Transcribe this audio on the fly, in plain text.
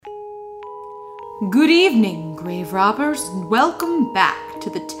Good evening, grave robbers, and welcome back to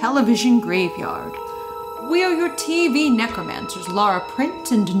the television graveyard. We are your TV necromancers, Laura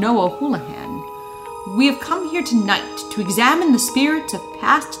Print and Noah Houlihan. We have come here tonight to examine the spirits of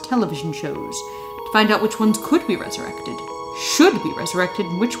past television shows, to find out which ones could be resurrected, should be resurrected,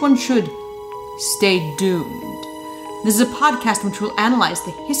 and which ones should stay doomed. This is a podcast in which we'll analyze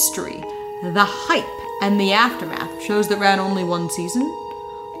the history, the hype, and the aftermath of shows that ran only one season,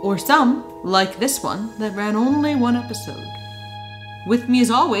 or some, like this one, that ran only one episode. With me,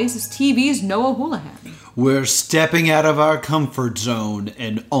 as always, is TV's Noah Houlihan. We're stepping out of our comfort zone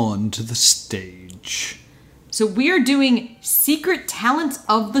and onto the stage. So we are doing Secret Talents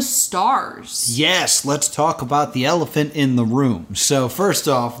of the Stars. Yes, let's talk about the elephant in the room. So first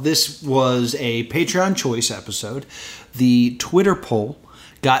off, this was a Patreon choice episode. The Twitter poll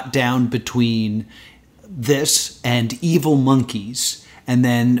got down between this and Evil Monkeys. And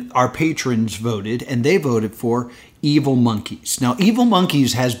then our patrons voted, and they voted for Evil Monkeys. Now, Evil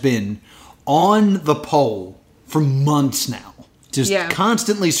Monkeys has been on the poll for months now. Just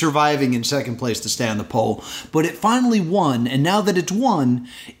constantly surviving in second place to stay on the poll. But it finally won, and now that it's won,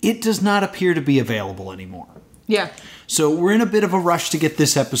 it does not appear to be available anymore. Yeah. So we're in a bit of a rush to get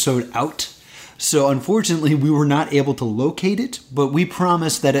this episode out. So unfortunately, we were not able to locate it, but we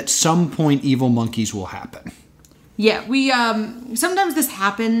promise that at some point Evil Monkeys will happen. Yeah, we, sometimes this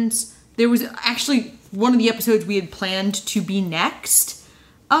happens. There was actually one of the episodes we had planned to be next.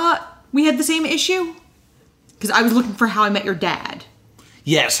 We had the same issue. Because I was looking for How I Met Your Dad.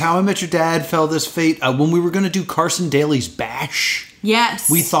 Yes, How I Met Your Dad fell this fate. When we were going to do Carson Daly's Bash. Yes.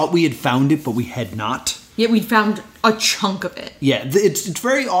 We thought we had found it, but we had not. Yeah, we found a chunk of it. Yeah, it's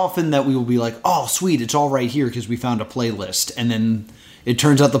very often that we will be like, oh, sweet, it's all right here because we found a playlist. And then it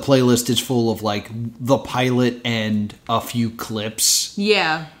turns out the playlist is full of, like, the pilot and a few clips.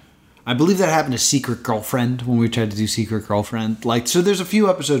 Yeah. I believe that happened to Secret Girlfriend when we tried to do Secret Girlfriend. Like, so there's a few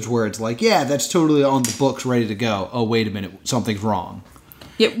episodes where it's like, yeah, that's totally on the books, ready to go. Oh, wait a minute, something's wrong.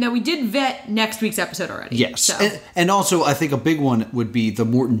 Yep, now we did vet next week's episode already. Yes. So. And also, I think a big one would be the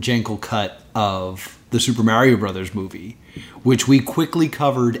Morton Jenkel cut of the Super Mario Brothers movie, which we quickly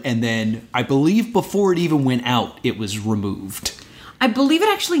covered, and then I believe before it even went out, it was removed. I believe it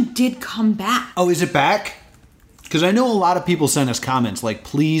actually did come back. Oh, is it back? Because I know a lot of people sent us comments like,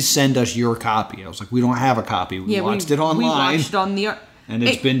 please send us your copy. I was like, we don't have a copy. We watched it online. We watched it on the... And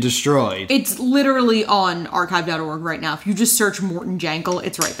it's been destroyed. It's literally on archive.org right now. If you just search Morton Jenkel,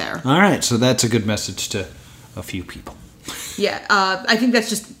 it's right there. All right, so that's a good message to a few people. Yeah, I think that's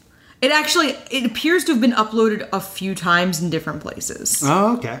just... It appears to have been uploaded a few times in different places.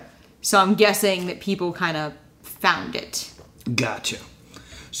 Oh, okay. So I'm guessing that people kind of found it. Gotcha.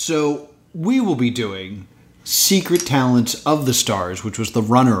 So we will be doing Secret Talents of the Stars, which was the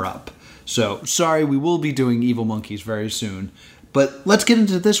runner-up. So, sorry, we will be doing Evil Monkeys very soon. But let's get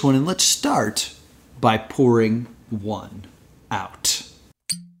into this one, and let's start by pouring one out.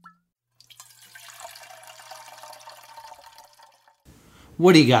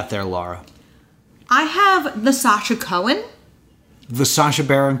 What do you got there, Laura? I have the Sacha Cohen. The Sacha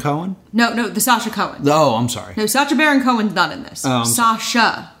Baron Cohen? No, the Sacha Cohen. Oh, I'm sorry. No, Sacha Baron Cohen's not in this.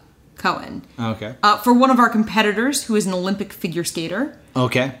 Sacha Cohen. Okay. For one of our competitors, who is an Olympic figure skater.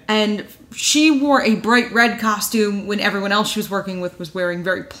 Okay. And she wore a bright red costume when everyone else she was working with was wearing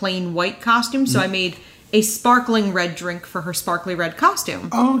very plain white costumes. So I made a sparkling red drink for her sparkly red costume.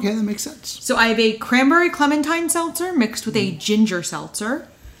 Oh, okay, that makes sense. So I have a cranberry clementine seltzer mixed with a ginger seltzer,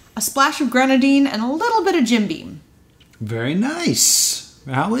 a splash of grenadine, and a little bit of Jim Beam. Very nice.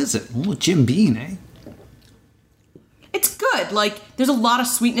 How is it? Oh, Jim Beam, eh? It's good. Like, there's a lot of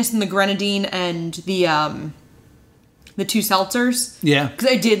sweetness in the grenadine and the two seltzers. Yeah. Because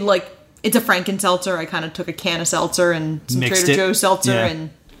I did, like, it's a Franken-seltzer. I kind of took a can of seltzer and some Mixed Trader it. Joe's seltzer Yeah. and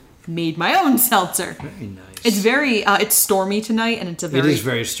made my own seltzer. Very nice. It's very, it's stormy tonight, and it's a very... It is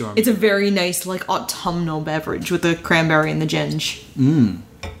very stormy. It's a very nice, like, autumnal beverage with the cranberry and the ginge.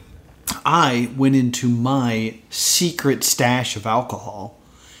 I went into my secret stash of alcohol,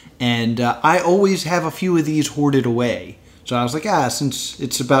 and I always have a few of these hoarded away. So I was like, since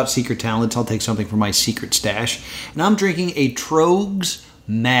it's about secret talents, I'll take something from my secret stash. And I'm drinking a Troegs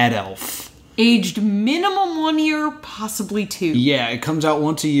Mad Elf. Aged minimum 1 year, possibly 2. Yeah, it comes out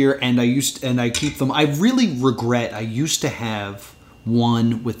once a year, and I keep them. I really regret, I used to have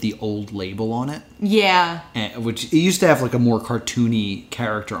one with the old label on it. Yeah. Which it used to have like a more cartoony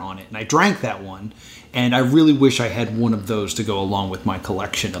character on it. And I drank that one. And I really wish I had one of those to go along with my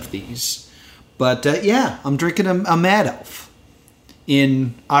collection of these. But yeah, I'm drinking a Mad Elf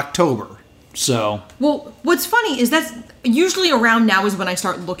in October. So. Well, what's funny is that's usually around now is when I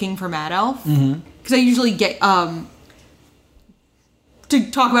start looking for Mad Elf. Mm-hmm. because I usually get, to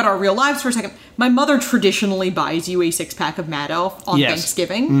talk about our real lives for a second, my mother traditionally buys you a 6-pack of Mad Elf on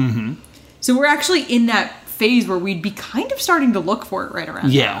Thanksgiving. Mm-hmm. So we're actually in that phase where we'd be kind of starting to look for it right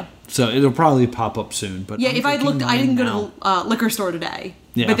around now. So it'll probably pop up soon. But yeah, if I'd looked, I didn't go to the liquor store today.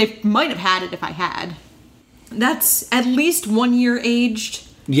 Yeah. But they might have had it if I had. That's at least 1 year aged.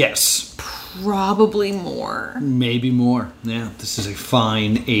 Yes. Probably more. Maybe more. Yeah, this is a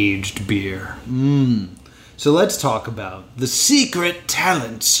fine aged beer. So let's talk about The Secret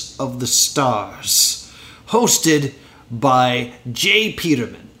Talents of the Stars, hosted by Jay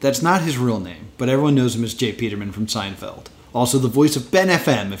Peterman. That's not his real name, but everyone knows him as Jay Peterman from Seinfeld. Also the voice of Ben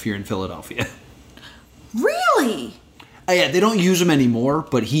FM if you're in Philadelphia. Really? Yeah, they don't use him anymore,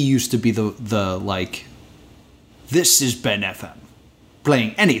 but he used to be the this is Ben FM,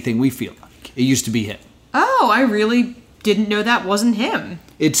 playing anything we feel like. It used to be him. Oh, I really didn't know that wasn't him.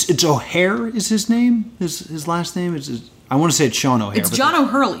 It's O'Hare is his name. His last name is. I want to say it's Sean O'Hare. It's John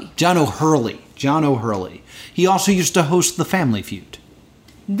O'Hurley. John O'Hurley. He also used to host The Family Feud.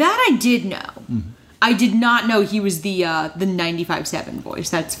 That I did know. Mm-hmm. I did not know he was the 95.7 voice.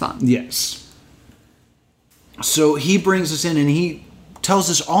 That's fun. Yes. So he brings us in and he tells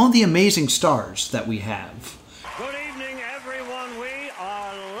us all the amazing stars that we have. Good evening, everyone. We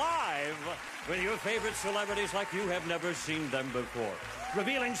are live with your favorite celebrities like you have never seen them before.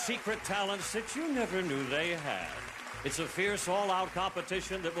 Revealing secret talents that you never knew they had. It's a fierce, all-out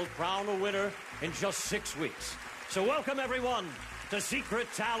competition that will crown a winner in just 6 weeks. So welcome, everyone, to Secret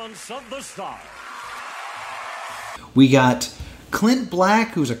Talents of the Stars. We got Clint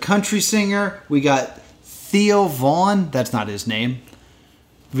Black, who's a country singer. We got Theo Vaughn. That's not his name.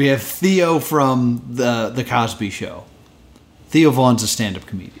 We have Theo from the Cosby Show. Theo Vaughn's a stand-up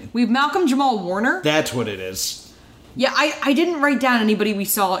comedian. We have Malcolm Jamal Warner. That's what it is. Yeah, I didn't write down anybody we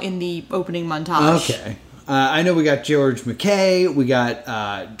saw in the opening montage. Okay. I know we got George McKay. We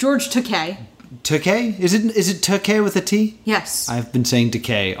got... George Takei. Takei? Is it Takei with a T? Yes. I've been saying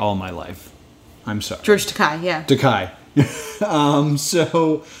Takei all my life. I'm sorry. George Takei, yeah. Takei.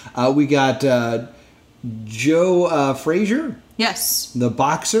 So we got Joe Frazier. Yes. The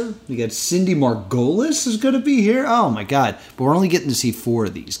boxer. We got Cindy Margolis is going to be here. Oh my God. But we're only getting to see 4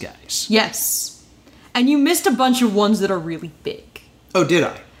 of these guys. Yes. And you missed a bunch of ones that are really big. Oh, did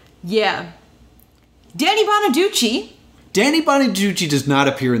I? Yeah. Danny Bonaducci. Danny Bonaducci does not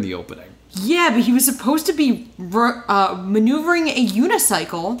appear in the opening. Yeah, but he was supposed to be maneuvering a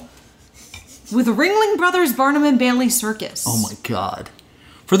unicycle with Ringling Brothers Barnum and Bailey Circus. Oh my God.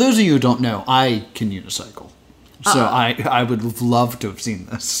 For those of you who don't know, I can unicycle. So I would have loved to have seen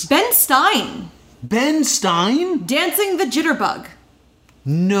this. Ben Stein. Ben Stein? Dancing the Jitterbug.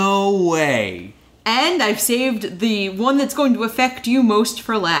 No way. And I've saved the one that's going to affect you most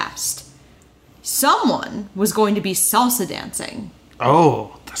for last. Someone was going to be salsa dancing.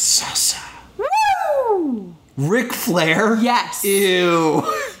 Oh, the salsa. Woo! Ric Flair? Yes. Ew.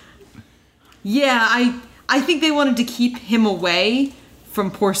 Yeah, I think they wanted to keep him away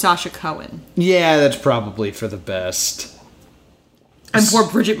from poor Sacha Cohen. Yeah, that's probably for the best. And poor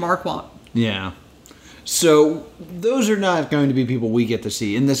Bridget Marquardt. Yeah. So, those are not going to be people we get to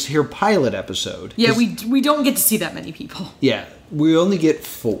see in this here pilot episode. Yeah, we don't get to see that many people. Yeah, we only get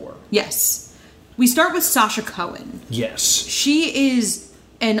 4. Yes. We start with Sacha Cohen. Yes. She is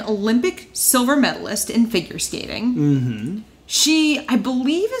an Olympic silver medalist in figure skating. Mm-hmm. She, I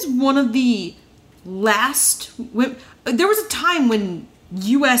believe, is one of the last... There was a time when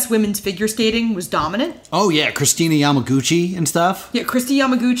U.S. women's figure skating was dominant. Oh, yeah, Christina Yamaguchi and stuff. Yeah, Christy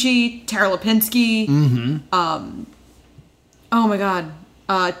Yamaguchi, Tara Lipinski. Mm-hmm. Oh, my God.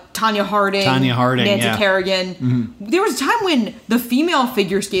 Tanya Harding. Nancy Kerrigan. Mm-hmm. There was a time when the female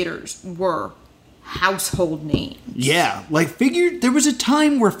figure skaters were household names. Yeah, there was a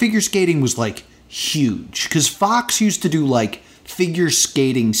time where figure skating was, huge. Because Fox used to do, figure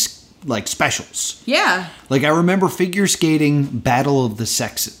skating specials. Yeah. I remember figure skating Battle of the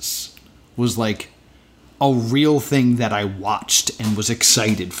Sexes was a real thing that I watched and was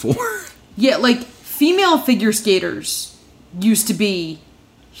excited for. Yeah, female figure skaters used to be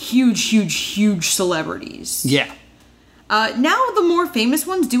huge celebrities. Yeah. Now the more famous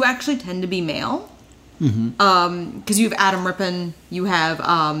ones do actually tend to be male. Mm-hmm. Because you have Adam Rippon, you have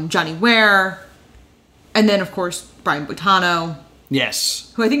Johnny Ware, and then of course Brian Boitano.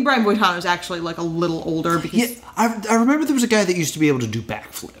 Yes. Who I think Brian Boitano is actually a little older because... Yeah, I remember there was a guy that used to be able to do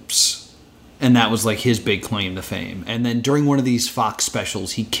backflips. And that was his big claim to fame. And then during one of these Fox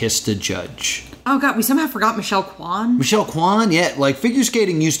specials, he kissed a judge. Oh God, we somehow forgot Michelle Kwan. Michelle Kwan, yeah. Figure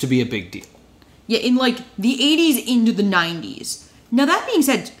skating used to be a big deal. Yeah, in the 80s into the 90s, Now, that being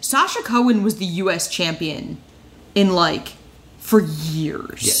said, Sasha Cohen was the U.S. champion in, for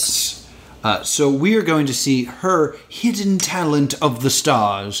years. Yes. So we are going to see her hidden talent of the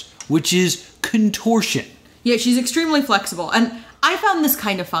stars, which is contortion. Yeah, she's extremely flexible. And I found this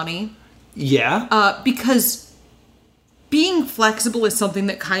kind of funny. Yeah. Because being flexible is something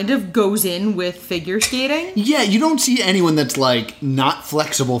that kind of goes in with figure skating. Yeah, you don't see anyone that's, not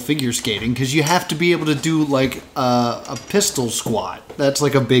flexible figure skating, because you have to be able to do, a pistol squat. That's,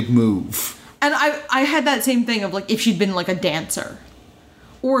 a big move. And I had that same thing of, if she'd been, a dancer.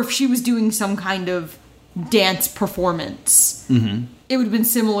 Or if she was doing some kind of dance performance. Mm-hmm. It would have been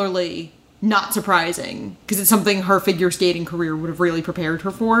similarly not surprising, because it's something her figure skating career would have really prepared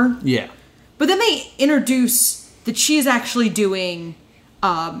her for. Yeah. But then they introduce that she is actually doing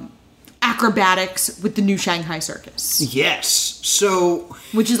acrobatics with the new Shanghai Circus. Yes. So...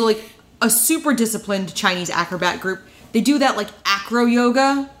 Which is a super disciplined Chinese acrobat group. They do that acro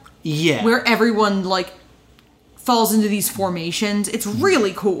yoga. Yeah. Where everyone falls into these formations. It's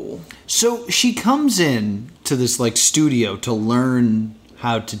really cool. So she comes in to this studio to learn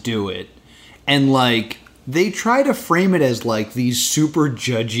how to do it. And they try to frame it as these super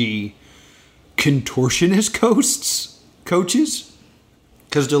judgy contortionist coaches,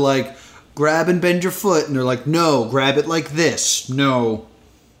 because they're grab and bend your foot, and they're no, grab it like this, no,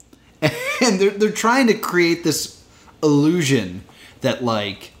 and they're trying to create this illusion that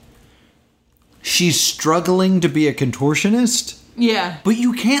she's struggling to be a contortionist. Yeah, but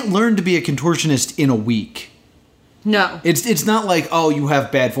you can't learn to be a contortionist in a week. No, it's not oh, you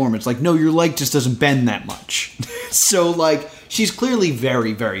have bad form. It's no, your leg just doesn't bend that much. So she's clearly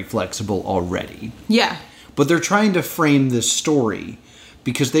very, very flexible already. Yeah. But they're trying to frame this story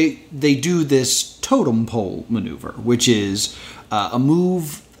because they do this totem pole maneuver, which is a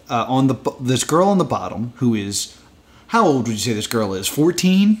move on this girl on the bottom who is, how old would you say this girl is?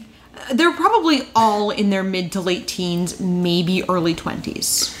 14? They're probably all in their mid to late teens, maybe early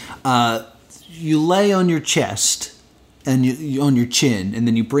 20s. You lay on your chest and you on your chin, and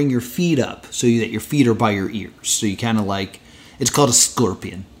then you bring your feet up so that your feet are by your ears. So you kind of it's called a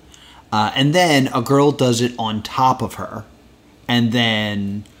scorpion. And then a girl does it on top of her. And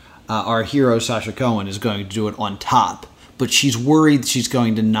then our hero, Sasha Cohen, is going to do it on top. But she's worried she's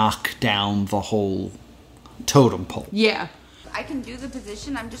going to knock down the whole totem pole. Yeah. I can do the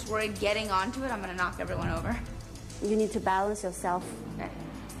position, I'm just worried getting onto it, I'm going to knock everyone over. You need to balance yourself.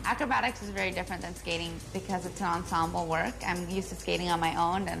 Acrobatics is very different than skating because it's an ensemble work. I'm used to skating on my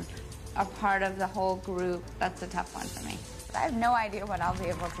own, and a part of the whole group, that's a tough one for me. But I have no idea what I'll be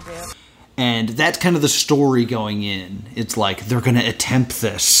able to do. And that's kind of the story going in. It's they're going to attempt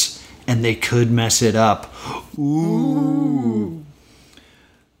this, and they could mess it up. Ooh.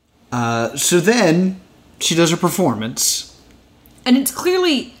 So then, she does her performance. And it's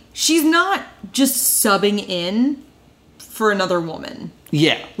clearly, she's not just subbing in for another woman.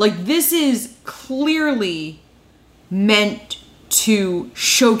 Yeah. This is clearly meant to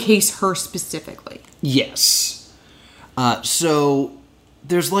showcase her specifically. Yes. So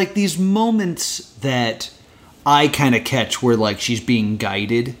there's these moments that I kind of catch where she's being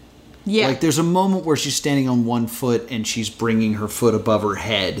guided. Yeah. There's a moment where she's standing on one foot and she's bringing her foot above her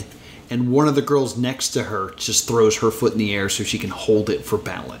head. And one of the girls next to her just throws her foot in the air so she can hold it for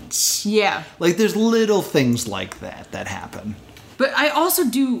balance. Yeah. There's little things like that happen. But I also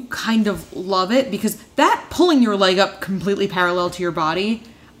do kind of love it because that pulling your leg up completely parallel to your body,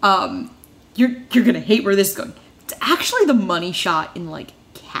 you're gonna hate where this is going. It's actually the money shot in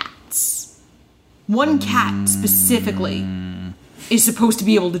Cats. One cat specifically is supposed to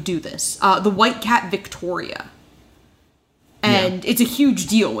be able to do this. The white cat Victoria. And it's a huge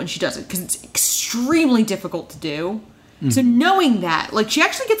deal when she does it because it's extremely difficult to do. Mm. So knowing that, she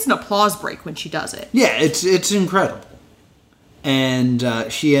actually gets an applause break when she does it. Yeah, it's incredible. And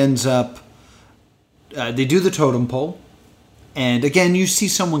she ends up... they do the totem pole. And again, you see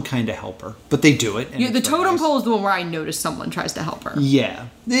someone kind of help her. But they do it. Yeah, the totem pole is the one where I notice someone tries to help her. Yeah.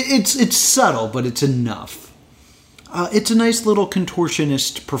 It's subtle, but it's enough. It's a nice little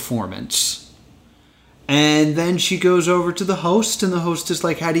contortionist performance. And then she goes over to the host, and the host is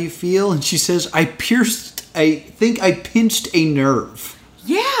how do you feel? And she says, I think I pinched a nerve.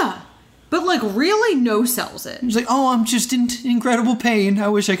 Yeah. But, really no-sells it. He's I'm just in incredible pain. I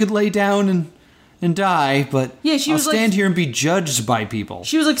wish I could lay down and die, but yeah, I'll stand here and be judged by people.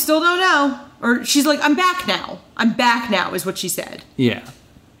 She was still don't know. Or she's I'm back now. I'm back now, is what she said. Yeah.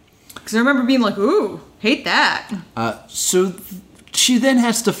 Because I remember being ooh, hate that. So she then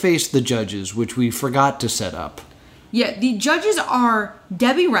has to face the judges, which we forgot to set up. Yeah, the judges are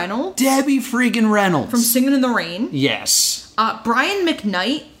Debbie Reynolds. Debbie friggin' Reynolds. From Singin' in the Rain. Yes. Brian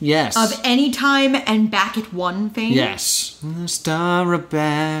McKnight. Yes. Of Anytime and Back at One fame. Yes. The star of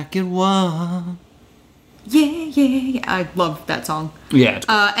Back at One. Yeah. I love that song. Yeah. It's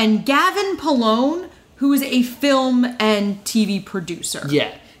great. And Gavin Polone, who is a film and TV producer.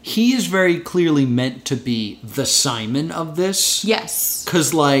 Yeah. He is very clearly meant to be the Simon of this. Yes.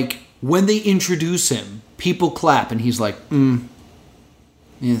 Because, like, when they introduce him, people clap, and he's like,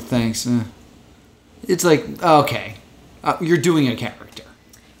 yeah, thanks. It's like, okay, you're doing a character.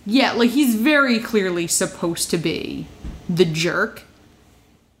 Yeah, like, he's very clearly supposed to be the jerk.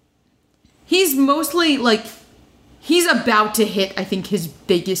 He's mostly, like, he's about to hit, I think, his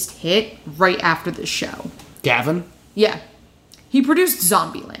biggest hit right after this show. Gavin? Yeah. He produced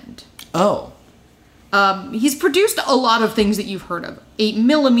Zombieland. Oh. He's produced a lot of things that you've heard of.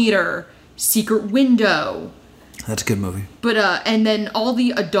 8mm, Secret Window. That's a good movie. But, and then all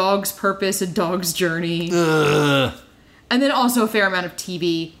the A Dog's Purpose, A Dog's Journey. Ugh. And then also a fair amount of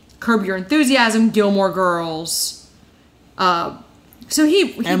TV. Curb Your Enthusiasm, Gilmore Girls. So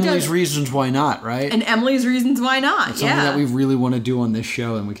he Emily's does, Reasons Why Not, right? and Emily's Reasons Why Not, Something that we really want to do on this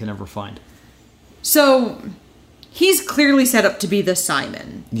show and we can never find. So, he's clearly set up to be the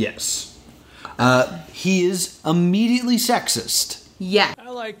Simon. Yes. He is immediately sexist. Yeah. I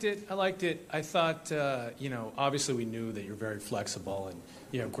liked it. I thought, obviously we knew that you're very flexible and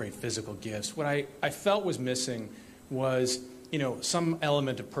you have great physical gifts. What I felt was missing was, some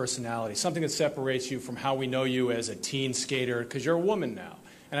element of personality, something that separates you from how we know you as a teen skater, because you're a woman now.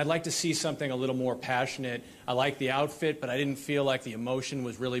 And I'd like to see something a little more passionate. I like the outfit, but I didn't feel like the emotion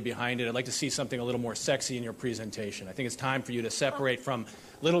was really behind it. I'd like to see something a little more sexy in your presentation. I think it's time for you to separate from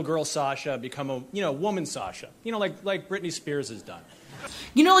little girl Sasha, become a, woman Sasha. Like Britney Spears has done.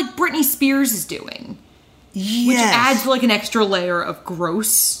 Like Britney Spears is doing. Yes. Which adds, like, an extra layer of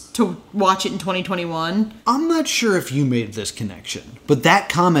gross to watch it in 2021. I'm not sure if you made this connection, but that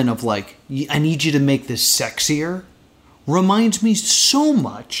comment of, like, I need you to make this sexier reminds me so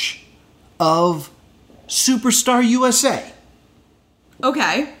much of Superstar USA.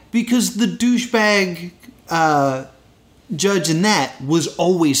 Okay. Because the douchebag judge in that was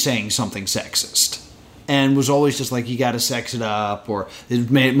always saying something sexist. And was always just like, you gotta sex it up, or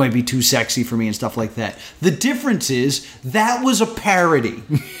it might be too sexy for me and stuff like that. The difference is, that was a parody.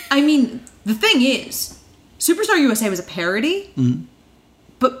 I mean, the thing is, Superstar USA was a parody,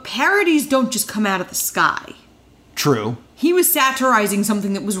 but parodies don't just come out of the sky. True. He was satirizing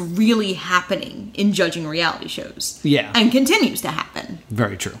something that was really happening in judging reality shows. Yeah. And continues to happen.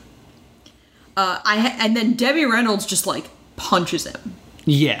 Very true. And then Debbie Reynolds just, like, punches him.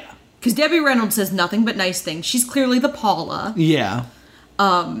 Yeah. Because Debbie Reynolds says nothing but nice things. She's clearly the Paula. Yeah.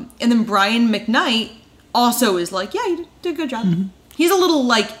 And then Brian McKnight also is like, yeah, you did a good job. Mm-hmm. He's a little,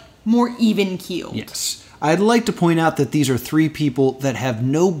 like, more even-keeled. Yes. I'd like to point out that these are three people that have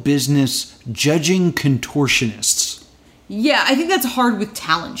no business judging contortionists. Yeah, I think that's hard with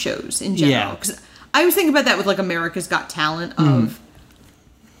talent shows in general. Because I was thinking about that with, like, America's Got Talent of,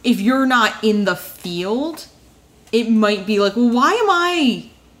 if you're not in the field, it might be like, well, why am I...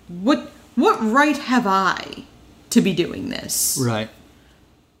 What right have I to be doing this? Right.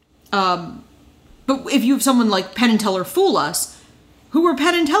 But if you have someone like Penn and Teller Fool Us, who were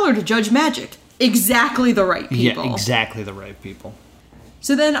Penn and Teller to judge magic? Exactly the right people. Yeah, exactly the right people.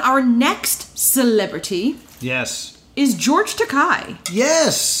 So then our next celebrity Yes. is George Takei.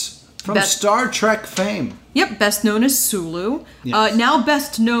 Yes! From Star Trek fame. Yep, best known as Sulu. Yes. Now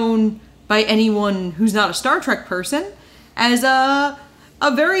best known by anyone who's not a Star Trek person as a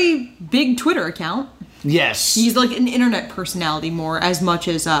very big Twitter account. Yes. He's like an internet personality more as much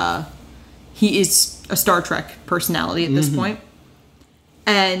as he is a Star Trek personality at this point.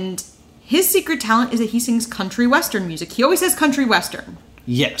 And his secret talent is that he sings country western music. He always says country western.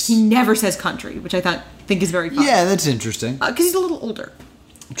 Yes. He never says country, which I think is very fun. Yeah, that's interesting. Because he's a little older.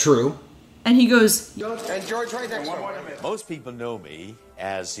 True. And he goes... And George, right next to him. Most people know me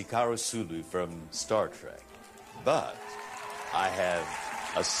as Hikaru Sulu from Star Trek. But I have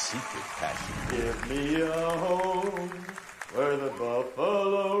a secret passion. Give me a home where the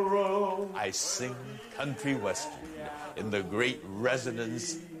buffalo roam. I sing country western in the great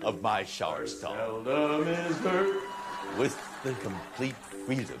resonance of my shower stall. Seldom is heard. With the complete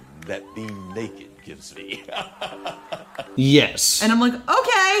freedom that being naked gives me. Yes. And I'm like,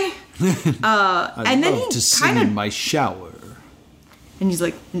 okay. And then love to he sing kind in of... my shower. And he's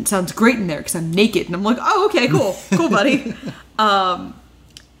like, it sounds great in there because I'm naked. And I'm like, oh, okay, cool. Cool, buddy. But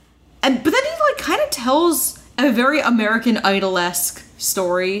then he like kind of tells a very American Idol-esque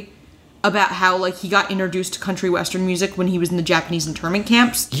story about how, like, he got introduced to country western music when he was in the Japanese internment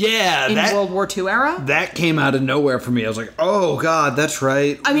camps. Yeah, in World War II era. That came out of nowhere for me. I was like, oh, God, that's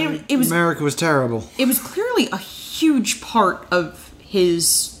right. I mean, America was terrible. It was clearly a huge part of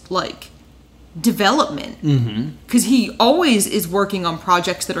his, like, development. Because he always is working on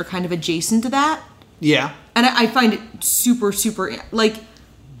projects that are kind of adjacent to that. Yeah. And I find it super, super, like,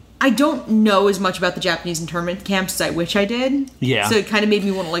 I don't know as much about the Japanese internment camps as I wish I did. Yeah. So it kind of made me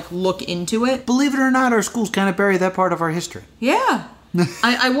want to, like, look into it. Believe it or not, our schools kind of bury that part of our history. Yeah.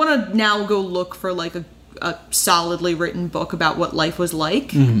 I want to now go look for, like, a solidly written book about what life was like.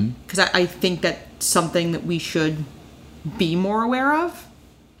 Because I think that's something that we should be more aware of.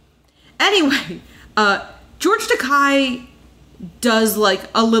 Anyway, George Takei does, like,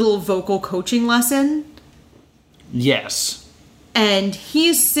 a little vocal coaching lesson. Yes. And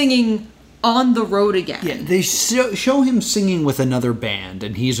he's singing On the Road Again. Yeah, they show him singing with another band,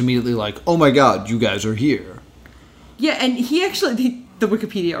 and he's immediately like, oh my God, you guys are here. Yeah, and he actually, the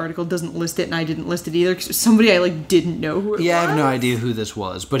Wikipedia article doesn't list it, and I didn't list it either, because somebody I, like, didn't know who it was. Yeah, I have no idea who this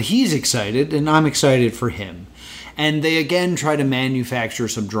was, but he's excited, and I'm excited for him. And they again try to manufacture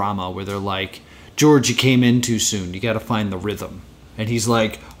some drama where they're like, George, you came in too soon, you gotta find the rhythm. And he's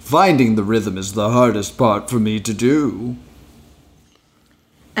like, finding the rhythm is the hardest part for me to do.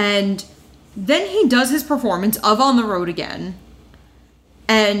 And then he does his performance of On the Road Again,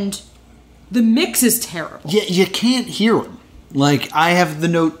 and the mix is terrible. Yeah, you can't hear him. Like, I have the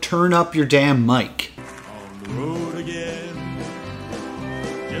note, turn up your damn mic. On the road again.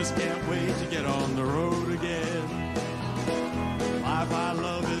 Just can't wait to get on the road again. My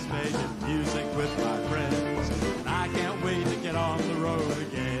love is making music with my friends. And I can't wait to get on the road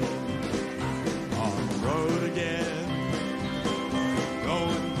again. On the road again.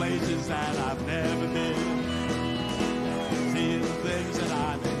 Going places that I've never been. Seeing things that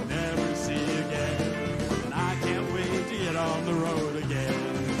I may never see again. And I can't wait to get on the road again.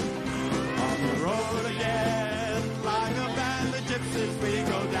 On the road again. Like a band of gypsies, we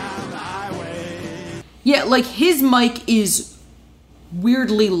go down the highway. Yeah, like, his mic is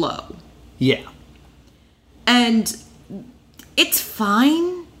weirdly low. Yeah. And it's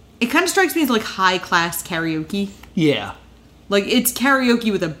fine. It kind of strikes me as, like, high-class karaoke. Yeah. Like, it's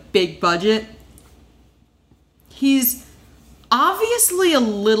karaoke with a big budget. He's obviously a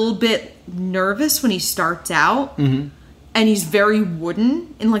little bit nervous when he starts out. And he's very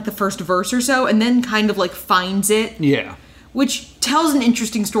wooden in, like, the first verse or so, and then kind of, like, finds it. Yeah. Which tells an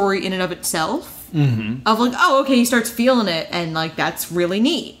interesting story in and of itself. Of, like, oh, okay, he starts feeling it, and, like, that's really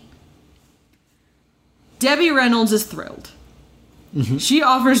neat. Debbie Reynolds is thrilled. She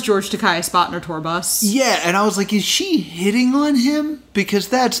offers George Takei a spot in her tour bus. Yeah, and I was like, is she hitting on him? Because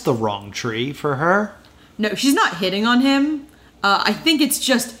that's the wrong tree for her. No, she's not hitting on him. I think it's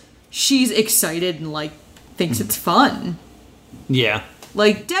just she's excited and, like, thinks it's fun. Yeah.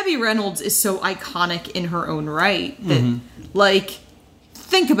 Like, Debbie Reynolds is so iconic in her own right that, like,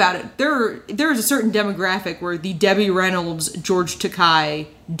 think about it. There's a certain demographic where the Debbie Reynolds, George Takei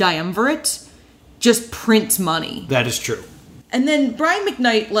triumvirate just prints money. That is true. And then Brian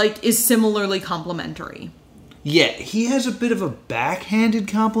McKnight, like, is similarly complimentary. Yeah, he has a bit of a backhanded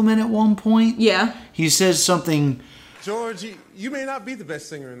compliment at one point. Yeah. He says something... George, you may not be the best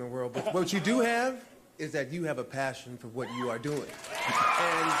singer in the world, but what you do have is that you have a passion for what you are doing.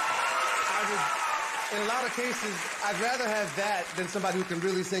 And in a lot of cases, I'd rather have that than somebody who can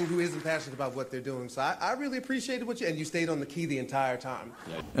really sing who isn't passionate about what they're doing. So I really appreciated what and you stayed on the key the entire time.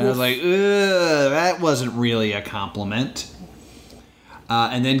 And I was like, ugh, that wasn't really a compliment.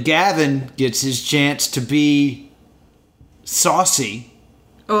 And then Gavin gets his chance to be saucy.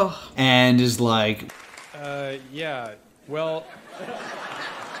 And is like... Yeah, well,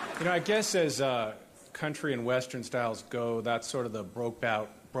 you know, I guess as country and western styles go, that's sort of the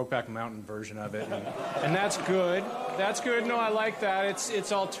Brokeback Mountain version of it. And that's good. That's good. No, I like that.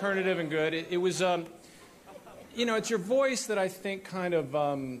 It's alternative and good. It was, you know, it's your voice that I think kind of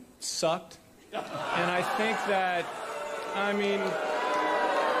sucked. And I think that, I mean...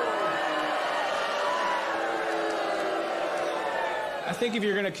 I think if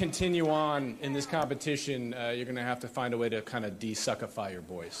you're going to continue on in this competition, you're going to have to find a way to kind of de-suckify your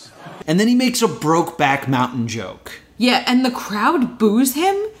voice. And then he makes a Brokeback Mountain joke. Yeah, and the crowd boos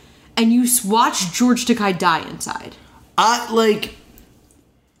him, and you watch George Takei die inside. I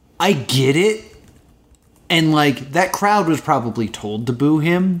get it. And, like, that crowd was probably told to boo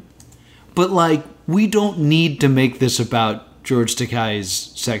him. But, like, we don't need to make this about George Takei's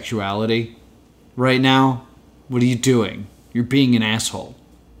sexuality right now. What are you doing? You're being an asshole.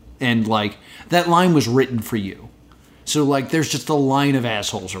 And, like, that line was written for you. So, like, there's just a line of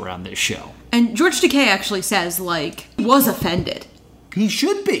assholes around this show. And George Takei actually says, like, he was offended. He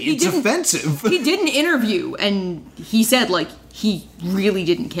should be. It's offensive. He did an interview, and he said, like, he really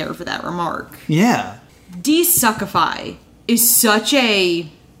didn't care for that remark. Yeah. De-suckify is such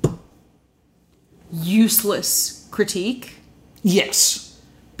a useless critique. Yes.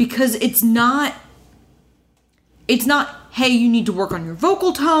 Because it's not, hey, you need to work on your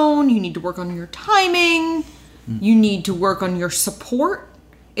vocal tone, you need to work on your timing, you need to work on your support.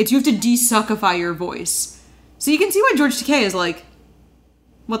 It's you have to de-suckify your voice. So you can see why George Takei is like,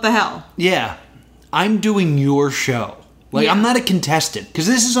 what the hell? Yeah. I'm doing your show. Like, Yeah. I'm not a contestant. Because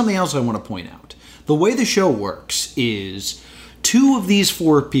this is something else I want to point out. The way the show works is 2 of these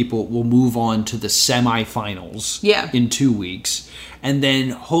 4 people will move on to the semifinals in 2 weeks. And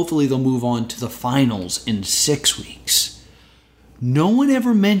then hopefully they'll move on to the finals in 6 weeks. No one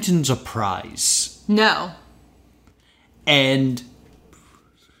ever mentions a prize. No. And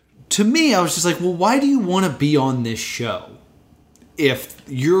to me, I was just like, well, why do you want to be on this show if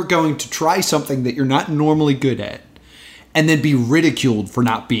you're going to try something that you're not normally good at and then be ridiculed for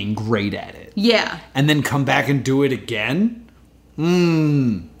not being great at it? Yeah. And then come back and do it again?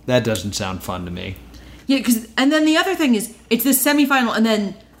 That doesn't sound fun to me. Yeah, and then the other thing is, it's the semifinal, and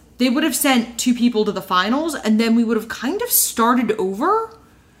then they would have sent 2 people to the finals, and then we would have kind of started over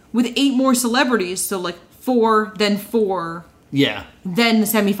with 8 more celebrities. So, like, 4, then 4, Yeah. then the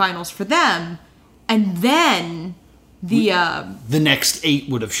semifinals for them, and then the next 8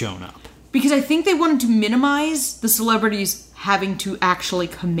 would have shown up. because I think they wanted to minimize the celebrities having to actually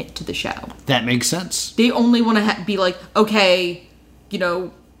commit to the show. That makes sense. They only want to be like, okay, you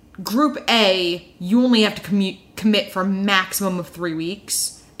know, Group A, you only have to commit for a maximum of 3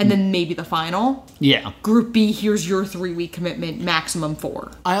 weeks, and then maybe the final. Yeah. Group B, here's your 3-week commitment, maximum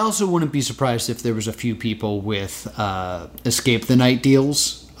 4. I also wouldn't be surprised if there was a few people with Escape the Night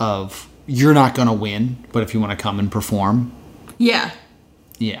deals of, you're not going to win, but if you want to come and perform. Yeah.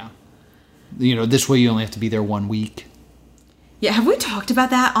 Yeah. You know, this way you only have to be there 1 week. Yeah, have we talked about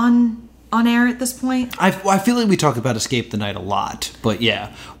that on air at this point? I feel like we talk about Escape the Night a lot, but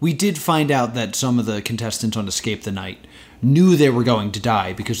yeah. We did find out that some of the contestants on Escape the Night knew they were going to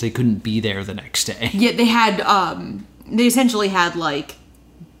die because they couldn't be there the next day. Yeah, they had, they essentially had, like,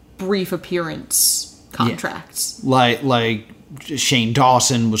 brief appearance contracts. Yeah. Like Shane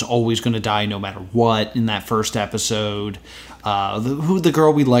Dawson was always going to die no matter what in that first episode. The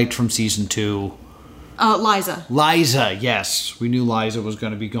girl we liked from season 2? Liza. Liza, yes. We knew Liza was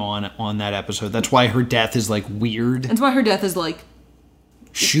going to be gone on that episode. That's why her death is, like, weird. That's why her death is, like...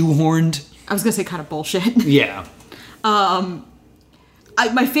 shoehorned? I was going to say kind of bullshit. Yeah.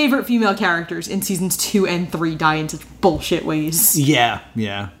 My favorite female characters in seasons 2 and 3 die in such bullshit ways.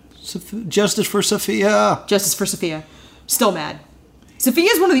 Yeah. Justice for Sophia. Justice for Sophia. Still mad.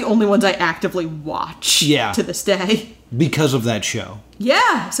 Sophia's one of the only ones I actively watch to this day. Because of that show.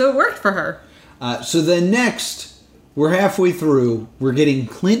 Yeah, so it worked for her. So then next, we're halfway through. We're getting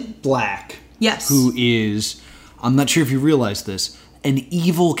Clint Black. Yes. Who is, I'm not sure if you realize this, an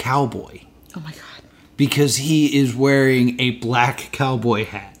evil cowboy. Oh my god. Because he is wearing a black cowboy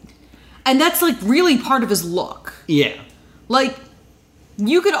hat. And that's, like, really part of his look. Yeah. Like,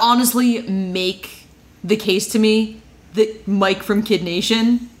 you could honestly make the case to me that Mike from Kid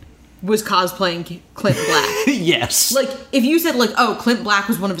Nation was cosplaying Clint Black. Yes. Like, if you said, like, oh, Clint Black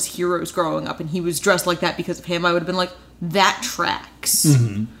was one of his heroes growing up and he was dressed like that because of him, I would have been like, that tracks.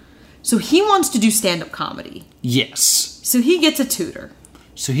 Mm-hmm. So he wants to do stand-up comedy. Yes. So he gets a tutor.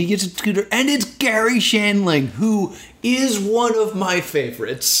 And it's Gary Shandling, who is one of my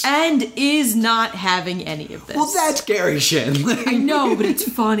favorites. And is not having any of this. Well, that's Gary Shandling. I know, but it's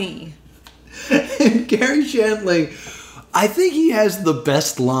funny. And Gary Shandling, I think he has the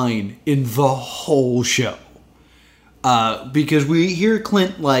best line in the whole show. Because we hear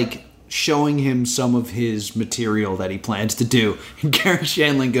Clint, like, showing him some of his material that he plans to do. And Gary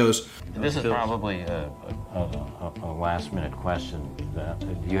Shandling goes... This is probably a last-minute question.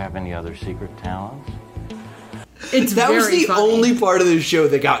 Do you have any other secret talents? That was the only part of the show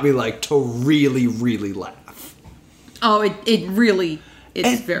that got me, like, to really, really laugh. Oh,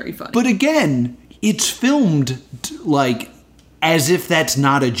 it's very funny. But again, it's filmed, like, as if that's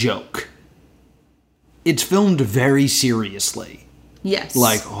not a joke. It's filmed very seriously. Yes.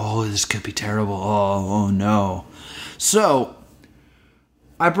 Like, oh, this could be terrible. Oh no. So,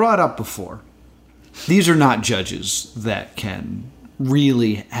 I brought up before, these are not judges that can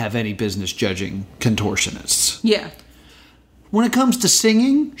really have any business judging contortionists. Yeah. When it comes to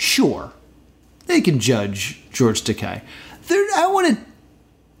singing, sure, they can judge George Takei.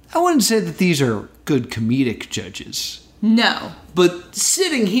 I I wouldn't say that these are good comedic judges. No. But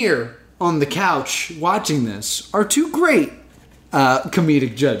sitting here on the couch watching this are two great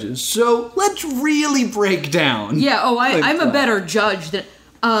comedic judges. So let's really break down. Yeah, I'm a better judge than...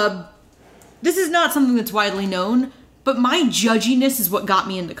 this is not something that's widely known, but my judginess is what got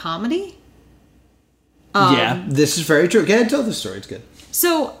me into comedy. Yeah, this is very true. Go ahead, tell the story. It's good.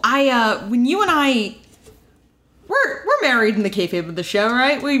 So, when you and I... We're married in the kayfabe of the show,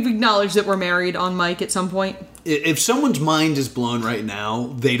 right? We've acknowledged that we're married on mic at some point. If someone's mind is blown right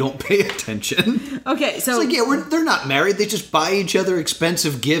now, they don't pay attention. Okay, so... It's like, yeah, they're not married. They just buy each other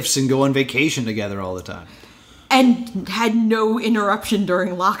expensive gifts and go on vacation together all the time. And had no interruption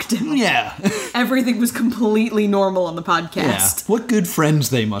during lockdown. Yeah. Everything was completely normal on the podcast. Yeah. What good friends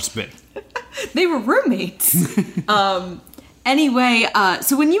they must be. They were roommates. Anyway,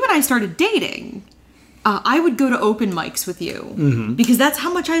 so when you and I started dating, I would go to open mics with you. Because that's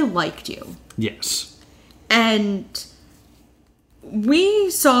how much I liked you. Yes. And we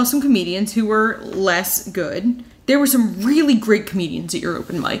saw some comedians who were less good. There were some really great comedians at your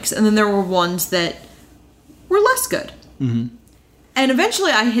open mics. And then there were ones that were less good. And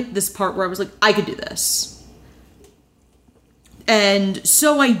eventually I hit this part where I was like, I could do this. And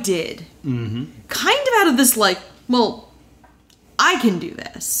so I did. Kind of out of this like, well, I can do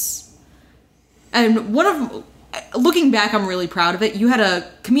this. And looking back, I'm really proud of it. You had a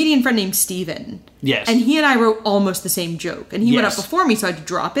comedian friend named Steven. Yes. And he and I wrote almost the same joke. And he went up before me, so I had to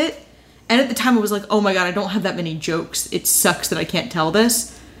drop it. And at the time I was like, oh my god, I don't have that many jokes. It sucks that I can't tell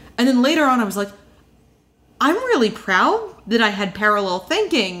this. And then later on I was like, I'm really proud that I had parallel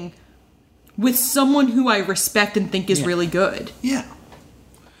thinking with someone who I respect and think is really good. Yeah.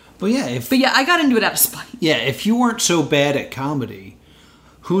 But yeah, I got into it out of spite. Yeah, if you weren't so bad at comedy,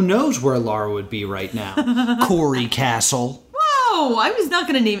 who knows where Laura would be right now? Corey Castle. Whoa! I was not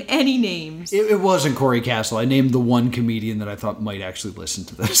going to name any names. It wasn't Corey Castle. I named the one comedian that I thought might actually listen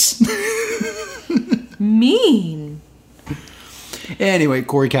to this. Mean. Anyway,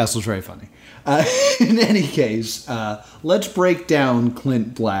 Corey Castle's very funny. In any case, let's break down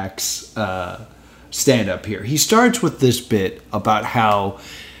Clint Black's stand-up here. He starts with this bit about how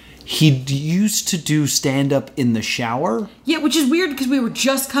he used to do stand-up in the shower. Yeah, which is weird because we were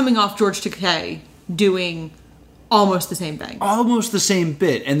just coming off George Takei doing almost the same thing. Almost the same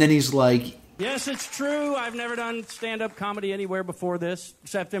bit. And then he's like... Yes, it's true. I've never done stand-up comedy anywhere before this,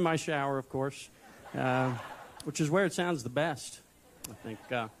 except in my shower, of course, which is where it sounds the best, I think.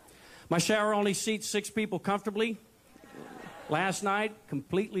 My shower only seats 6 people comfortably. Last night,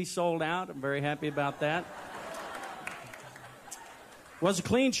 completely sold out. I'm very happy about that. Was a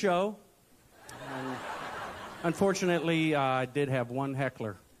clean show. And unfortunately, I did have one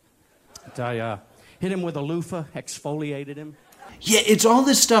heckler. I hit him with a loofah, exfoliated him. Yeah, it's all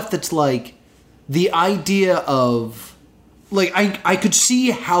this stuff that's like the idea of... Like, I could see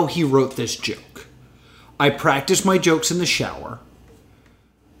how he wrote this joke. I practice my jokes in the shower.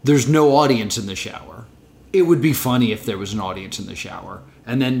 There's no audience in the shower. It would be funny if there was an audience in the shower.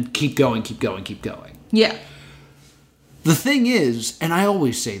 And then keep going, keep going, keep going. Yeah. The thing is, and I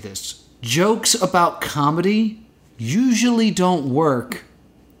always say this, jokes about comedy usually don't work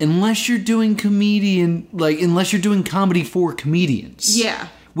unless you're doing unless you're doing comedy for comedians. Yeah.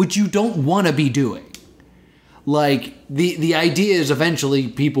 Which you don't want to be doing. Like, the idea is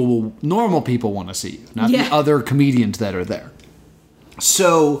eventually normal people want to see you, not the other comedians that are there.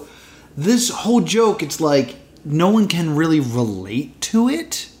 So, this whole joke, it's like, no one can really relate to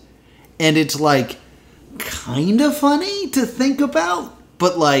it. And it's like, kind of funny to think about.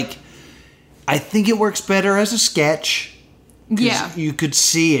 But like, I think it works better as a sketch. Yeah. You could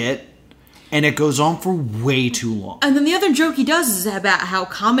see it. And it goes on for way too long. And then the other joke he does is about how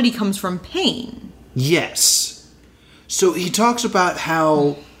comedy comes from pain. Yes. So he talks about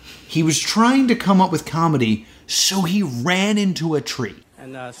how he was trying to come up with comedy, so he ran into a tree.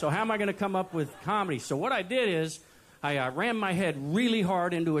 And so how am I going to come up with comedy? So what I did is I ran my head really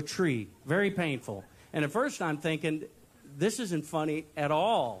hard into a tree. Very painful. And at first I'm thinking, this isn't funny at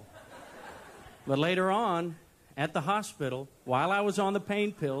all. But later on, at the hospital, while I was on the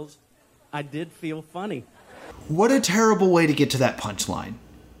pain pills, I did feel funny. What a terrible way to get to that punchline.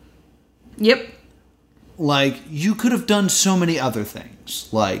 Yep. Like, you could have done so many other things.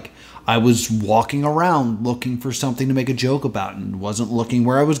 Like, I was walking around looking for something to make a joke about and wasn't looking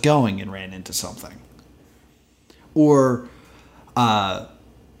where I was going and ran into something. Or, a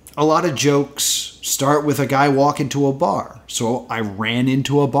lot of jokes start with a guy walking to a bar. So I ran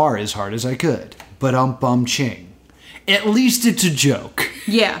into a bar as hard as I could. But ching. At least it's a joke.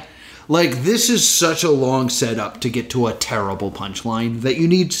 Yeah. Like, this is such a long setup to get to a terrible punchline that you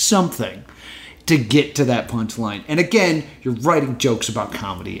need something to get to that punchline. And again, you're writing jokes about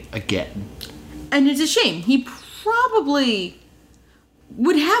comedy again. And it's a shame. He probably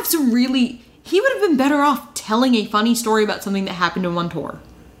would have some really... He would have been better off telling a funny story about something that happened in one tour.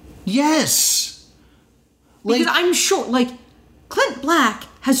 Yes! Because I'm sure, like, Clint Black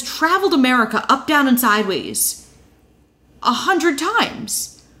has traveled America up, down, and sideways 100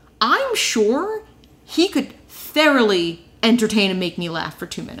 times. I'm sure he could thoroughly entertain and make me laugh for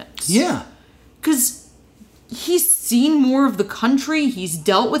 2 minutes. Yeah. Because he's seen more of the country, he's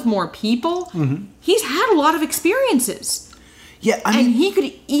dealt with more people, he's had a lot of experiences. Yeah, and he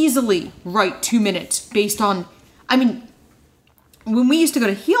could easily write 2 minutes based on, I mean, when we used to go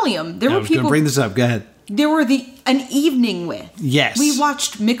to Helium, there were people... I was going to bring this up, go ahead. There were an evening with. Yes. We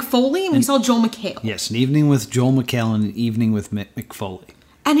watched Mick Foley and we saw Joel McHale. Yes, an evening with Joel McHale and an evening with Mick Foley.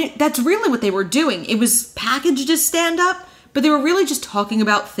 And that's really what they were doing. It was packaged as stand-up, but they were really just talking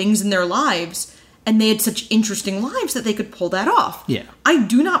about things in their lives, and they had such interesting lives that they could pull that off. Yeah. I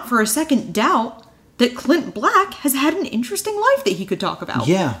do not for a second doubt that Clint Black has had an interesting life that he could talk about.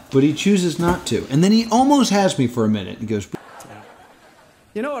 Yeah, but he chooses not to. And then he almost has me for a minute. He goes...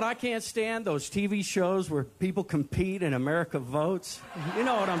 You know what I can't stand? Those TV shows where people compete and America votes. You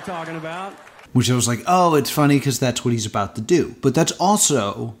know what I'm talking about. Which I was like, oh, it's funny because that's what he's about to do. But that's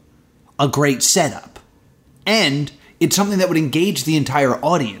also a great setup. And it's something that would engage the entire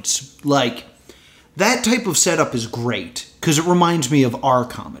audience. Like, that type of setup is great because it reminds me of our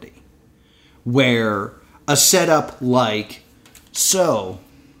comedy. Where a setup like, so,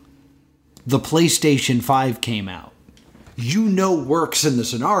 the PlayStation 5 came out. You know works in the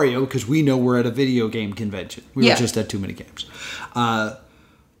scenario because we know we're at a video game convention. We were just at Too Many Games.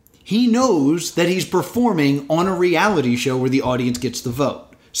 He knows that he's performing on a reality show where the audience gets the vote.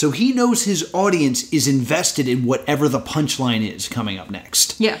 So he knows his audience is invested in whatever the punchline is coming up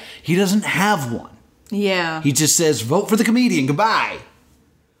next. Yeah. He doesn't have one. Yeah. He just says, vote for the comedian. Goodbye.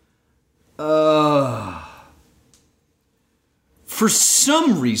 For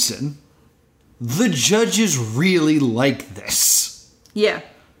some reason... the judges really like this. Yeah.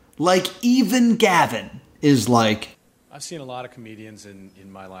 Like, even Gavin is like... I've seen a lot of comedians in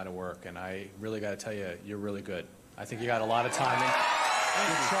my line of work, and I really got to tell you, you're really good. I think you got a lot of timing.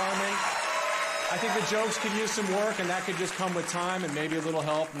 You're charming. I think the jokes could use some work, and that could just come with time and maybe a little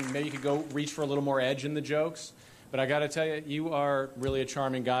help, and maybe you could go reach for a little more edge in the jokes. But I got to tell you, you are really a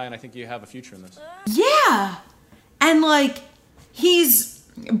charming guy, and I think you have a future in this. Yeah. And, like,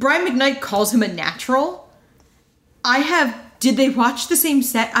 Brian McKnight calls him a natural. Did they watch the same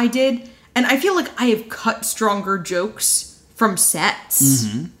set I did? And I feel like I have cut stronger jokes from sets.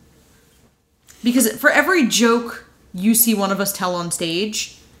 Mm-hmm. Because for every joke you see one of us tell on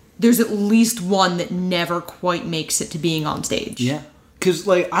stage, there's at least one that never quite makes it to being on stage. Yeah. Because,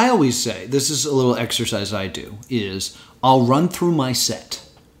 like, I always say, this is a little exercise I do, is I'll run through my set,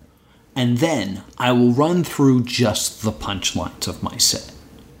 and then I will run through just the punchlines of my set.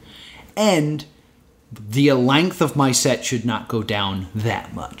 And the length of my set should not go down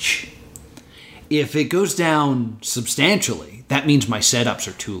that much. If it goes down substantially, that means my setups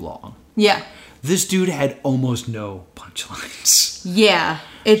are too long. Yeah. This dude had almost no punchlines. Yeah,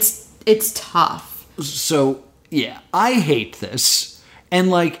 it's tough. So, yeah, I hate this. And,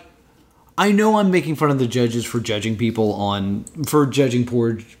 like, I know I'm making fun of the judges for judging for judging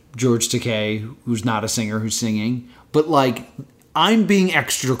poor George Takei, who's not a singer who's singing. But, like, I'm being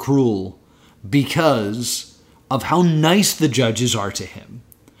extra cruel because of how nice the judges are to him.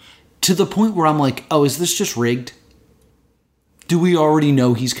 To the point where I'm like, oh, is this just rigged? Do we already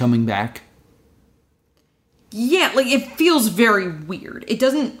know he's coming back? Yeah, like, it feels very weird. He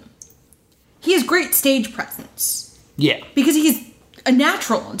has great stage presence. Yeah. Because he's a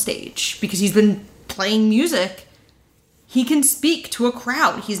natural on stage. Because he's been playing music. He can speak to a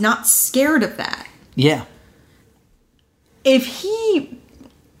crowd. He's not scared of that. Yeah. If he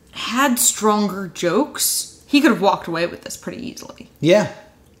had stronger jokes, he could have walked away with this pretty easily. Yeah.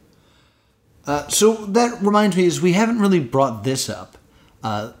 So that reminds me, is we haven't really brought this up.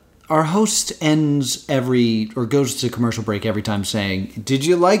 Our host goes to commercial break every time saying, did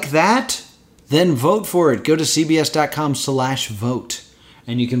you like that? Then vote for it. Go to cbs.com/vote.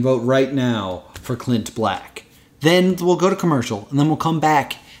 And you can vote right now for Clint Black. Then we'll go to commercial, and then we'll come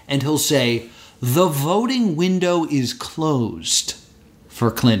back, and he'll say, the voting window is closed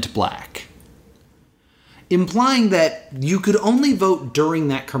for Clint Black. Implying that you could only vote during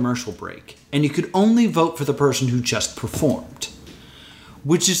that commercial break, and you could only vote for the person who just performed.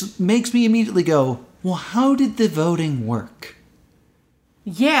 Which makes me immediately go, well, how did the voting work?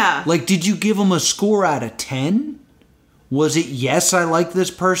 Yeah. Like, did you give them a score out of 10? Was it, yes, I like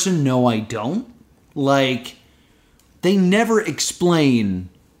this person, no, I don't? Like, they never explain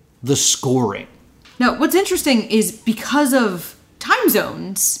the scoring. Now, what's interesting is because of time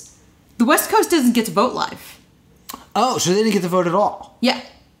zones, the West Coast doesn't get to vote live. Oh, so they didn't get to vote at all? Yeah.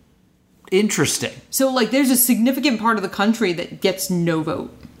 Interesting. So, like, there's a significant part of the country that gets no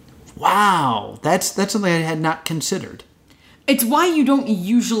vote. Wow. That's something I had not considered. It's why you don't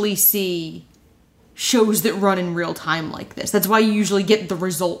usually see shows that run in real time like this. That's why you usually get the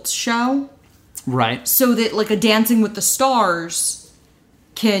results show. Right. So that, like, a Dancing with the Stars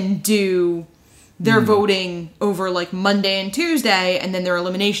can do their voting over, like, Monday and Tuesday, and then their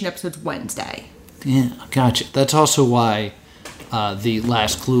elimination episode's Wednesday. Yeah, gotcha. That's also why the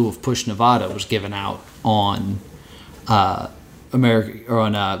last clue of Push Nevada was given out on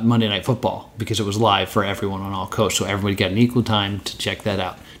Monday Night Football, because it was live for everyone on all coasts, so everybody got an equal time to check that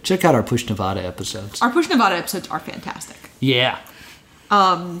out. Check out our Push Nevada episodes. Our Push Nevada episodes are fantastic. Yeah.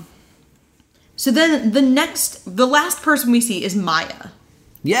 So then the last person we see is Maya.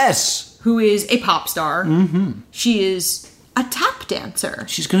 Yes. Who is a pop star. Mm-hmm. She is a tap dancer.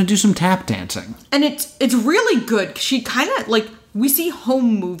 She's going to do some tap dancing. And it's really good. She kind of, like, we see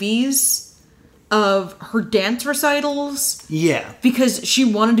home movies of her dance recitals. Yeah. Because she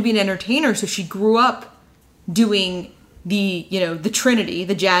wanted to be an entertainer, so she grew up doing the Trinity,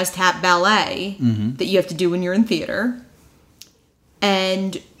 the jazz tap ballet that you have to do when you're in theater.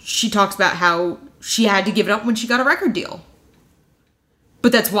 And she talks about how she had to give it up when she got a record deal.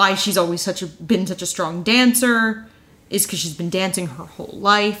 But that's why she's always been such a strong dancer, is because she's been dancing her whole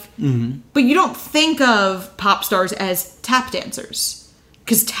life. Mm-hmm. But you don't think of pop stars as tap dancers,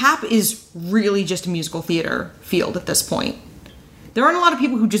 because tap is really just a musical theater field at this point. There aren't a lot of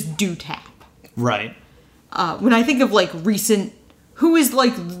people who just do tap. Right. When I think of, like, recent... Who is,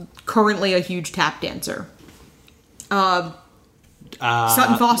 like, currently a huge tap dancer? Sutton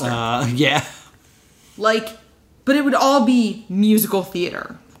Foster. Yeah. Like... But it would all be musical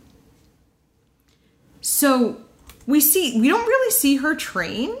theater. So, we don't really see her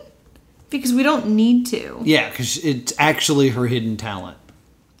train, because we don't need to. Yeah, because it's actually her hidden talent.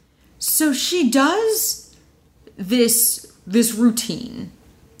 So she does this routine,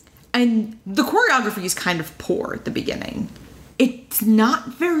 and the choreography is kind of poor at the beginning. It's not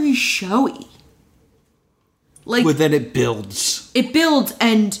very showy. Like, but then it builds. It builds,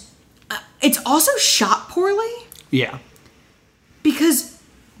 and it's also shot poorly. Yeah. Because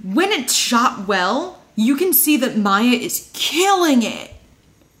when it's shot well, you can see that Maya is killing it.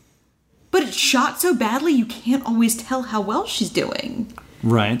 But it's shot so badly you can't always tell how well she's doing.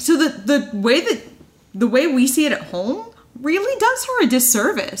 Right. So the way we see it at home really does her a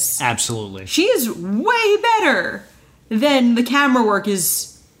disservice. Absolutely. She is way better than the camera work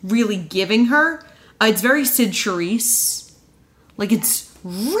is really giving her. It's very Sid Charisse. Like,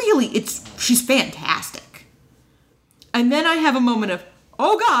 she's fantastic. And then I have a moment of,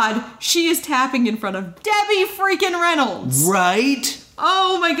 oh God, she is tapping in front of Debbie freaking Reynolds. Right?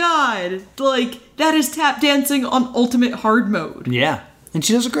 Oh my God. Like, that is tap dancing on ultimate hard mode. Yeah. And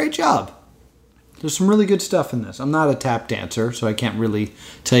she does a great job. There's some really good stuff in this. I'm not a tap dancer, so I can't really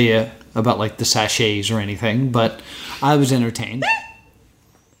tell you about, like, the sachets or anything, but I was entertained.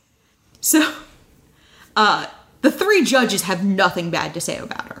 So, the three judges have nothing bad to say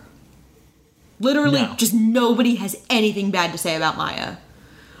about her. Literally, just nobody has anything bad to say about Maya.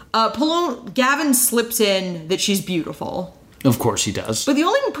 Gavin slips in that she's beautiful. Of course he does. But the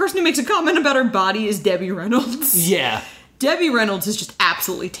only person who makes a comment about her body is Debbie Reynolds. Yeah. Debbie Reynolds is just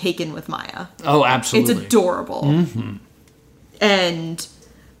absolutely taken with Maya. Oh, absolutely. It's adorable. Mm-hmm. And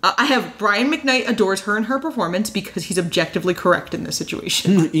I have Brian McKnight adores her and her performance because he's objectively correct in this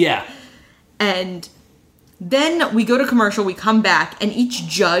situation. Yeah. And then we go to commercial, we come back, and each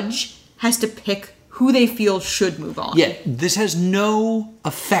judge has to pick who they feel should move on. Yeah, this has no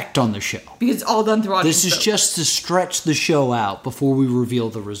effect on the show. Because it's all done through audience This is vote. just to stretch the show out before we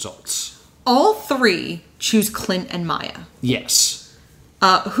reveal the results. All three choose Clint and Maya. Yes.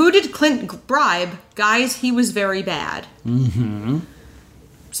 Who did Clint bribe? Guys, he was very bad. Mm-hmm.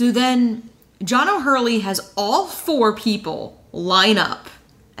 So then John O'Hurley has all four people line up,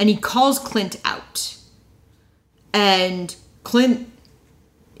 and he calls Clint out. And Clint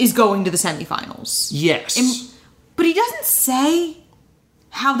is going to the semifinals. Yes. But he doesn't say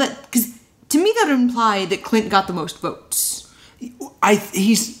how that... Because to me that would imply that Clint got the most votes.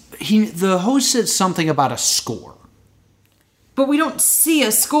 The host said something about a score. But we don't see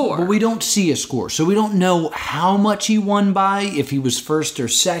a score. So we don't know how much he won by, if he was first or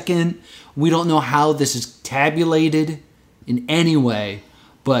second. We don't know how this is tabulated in any way.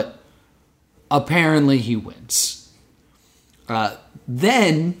 But apparently he wins.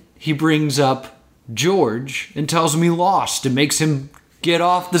 Then he brings up George and tells him he lost and makes him get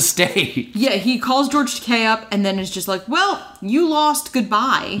off the stage. Yeah, he calls George Takei up and then is just like, well, you lost,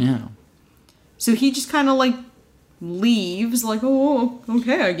 goodbye. Yeah. So he just kind of like leaves, like, oh,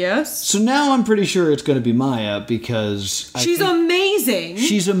 okay, I guess. So now I'm pretty sure it's going to be Maya because... She's amazing.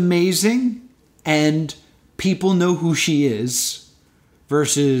 She's amazing and people know who she is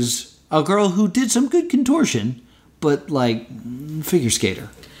versus a girl who did some good contortion, but like figure skater.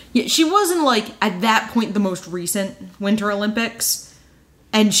 Yeah, she wasn't like at that point the most recent Winter Olympics.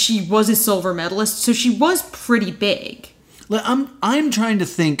 And she was a silver medalist, so she was pretty big. I'm trying to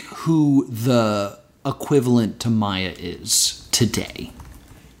think who the equivalent to Maya is today.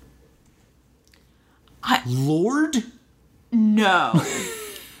 Lord? No.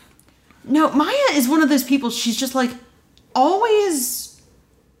 No, Maya is one of those people, she's just like, always,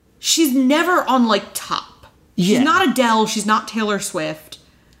 she's never on like top. Yeah. She's not Adele, she's not Taylor Swift.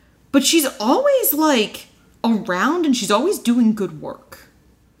 But she's always like around and she's always doing good work.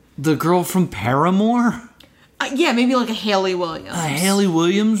 The girl from Paramore? Yeah, maybe like a Hayley Williams. Hayley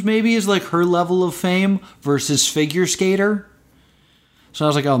Williams maybe is like her level of fame versus figure skater. So I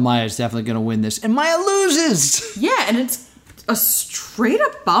was like, oh, Maya's definitely going to win this. And Maya loses! Yeah, and it's a straight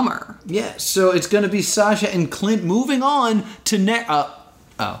up bummer. Yeah, so it's going to be Sasha and Clint moving on to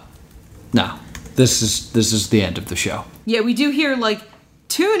No. This is the end of the show. Yeah, we do hear like,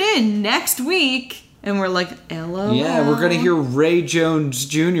 tune in next week. And we're like, LOL. Yeah, we're going to hear Ray Jones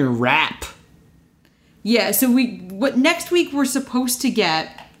Jr. rap. Yeah, so next week we're supposed to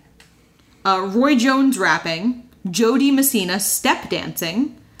get Roy Jones rapping, Jody Messina step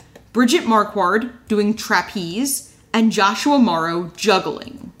dancing, Bridget Marquardt doing trapeze, and Joshua Morrow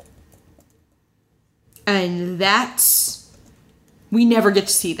juggling. And we never get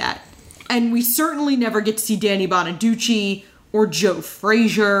to see that. And we certainly never get to see Danny Bonaducci or Joe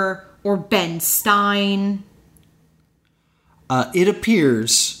Frazier or Ben Stein. It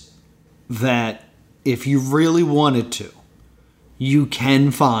appears that if you really wanted to, you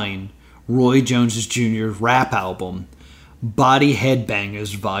can find Roy Jones Jr.'s rap album, Body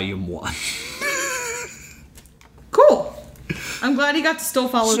Headbangers Volume 1. Cool. I'm glad he got to still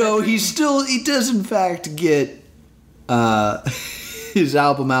follow So he does in fact get his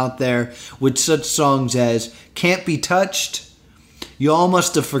album out there with such songs as Can't Be Touched, Y'all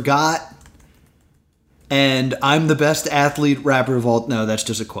Must Have Forgot, and I'm the Best Athlete Rapper of All... No, that's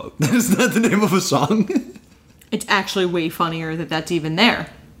just a quote. That is not the name of a song. It's actually way funnier that that's even there.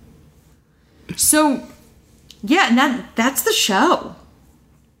 So, yeah, and that's the show.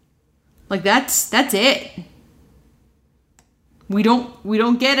 Like, that's it. We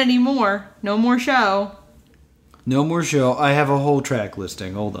don't get any more. No more show. No more show. I have a whole track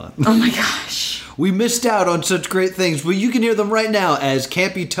listing. Hold on. Oh my gosh. We missed out on such great things, but you can hear them right now as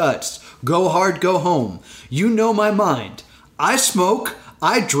Can't Be Touched, Go Hard, Go Home, You Know My Mind, I Smoke,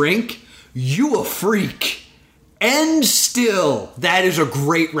 I Drink, You a Freak, and Still. That is a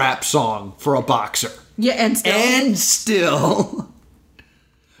great rap song for a boxer. Yeah, and Still. And Still.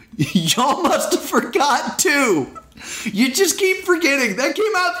 Y'all must have forgot too. You just keep forgetting. That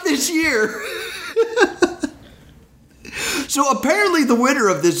came out this year. So apparently the winner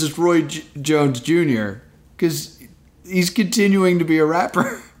of this is Roy Jones Jr. because he's continuing to be a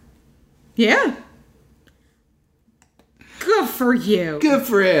rapper. Yeah. Good for you. Good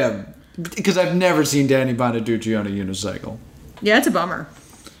for him. Because I've never seen Danny Bonaducci on a unicycle. Yeah, it's a bummer.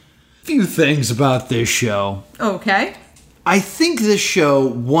 Few things about this show. Okay. I think this show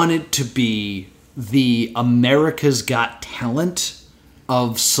wanted to be the America's Got Talent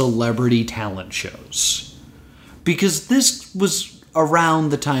of celebrity talent shows. Because this was around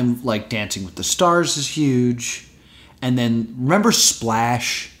the time, like, Dancing with the Stars is huge. And then, remember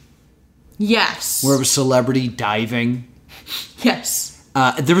Splash? Yes. Where it was celebrity diving? Yes.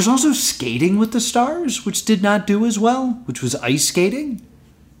 There was also Skating with the Stars, which did not do as well, which was ice skating.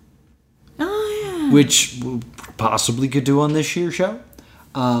 Oh, yeah. Which possibly could do on this year's show.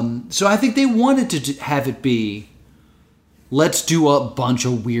 So I think they wanted to have it be, let's do a bunch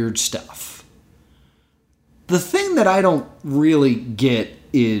of weird stuff. The thing that I don't really get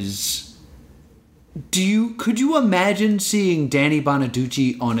is, could you imagine seeing Danny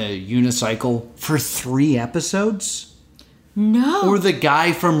Bonaducci on a unicycle for 3 episodes? No. Or the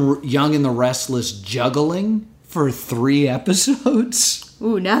guy from Young and the Restless juggling for 3 episodes?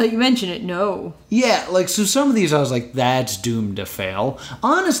 Ooh, now that you mention it, no. Yeah, like, so some of these I was like, that's doomed to fail.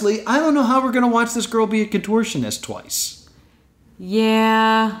 Honestly, I don't know how we're going to watch this girl be a contortionist twice.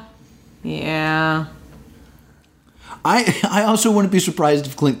 Yeah. Yeah. I also wouldn't be surprised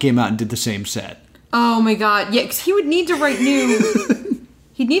if Clint came out and did the same set. Oh my god, yeah, because he would need to write new...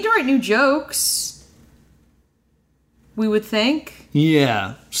 he'd need to write new jokes. We would think.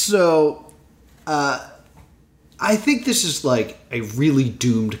 Yeah, so... I think this is like a really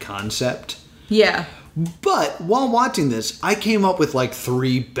doomed concept. Yeah. But while watching this, I came up with like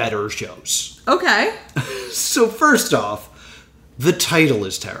 3 better shows. Okay. So first off, the title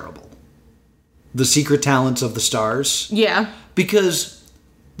is terrible. The Secret Talents of the Stars. Yeah. Because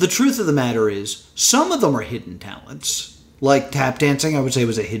the truth of the matter is, some of them are hidden talents. Like tap dancing, I would say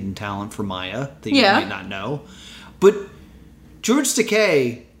was a hidden talent for Maya that you might not know. But George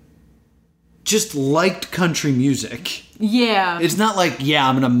Takei just liked country music. Yeah. It's not like, yeah,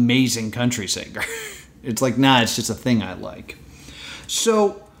 I'm an amazing country singer. It's like, nah, it's just a thing I like.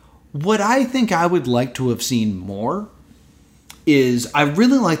 So, what I think I would like to have seen more is, I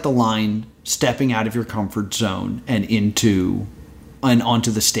really like the line, stepping out of your comfort zone and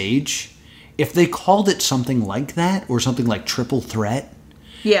onto the stage. If they called it something like that, or something like Triple Threat,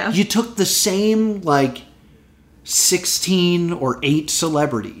 you took the same, like, 16 or 8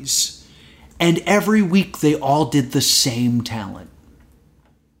 celebrities, and every week they all did the same talent.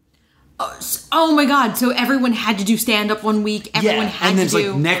 Oh my god, so everyone had to do stand-up one week, everyone had and then to it's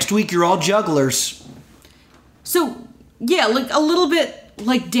like, next week you're all jugglers. So, yeah, like a little bit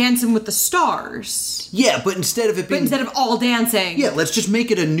like Dancing with the Stars. Yeah, but instead of it being... But instead of all dancing. Yeah, let's just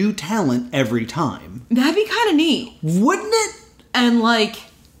make it a new talent every time. That'd be kind of neat. Wouldn't it? And, like,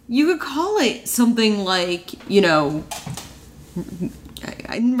 you could call it something like, you know...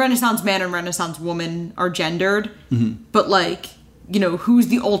 Renaissance man and Renaissance woman are gendered. Mm-hmm. But, like, you know, who's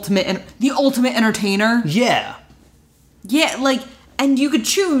the ultimate entertainer? Yeah. Yeah, like, and you could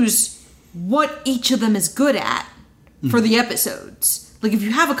choose what each of them is good at for the episodes. Like, if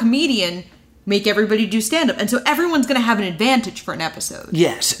you have a comedian, make everybody do stand-up. And so everyone's going to have an advantage for an episode.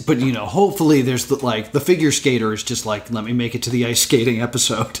 Yes, but, you know, hopefully there's, the figure skater is just like, let me make it to the ice skating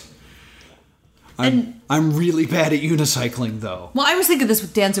episode. I'm really bad at unicycling, though. Well, I was thinking this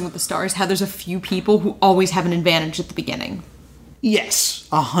with Dancing with the Stars, how there's a few people who always have an advantage at the beginning. Yes,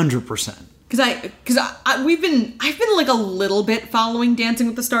 100%. I've been like a little bit following Dancing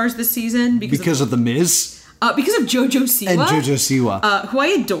with the Stars this season because of The Miz? Because of JoJo Siwa. And JoJo Siwa. Who I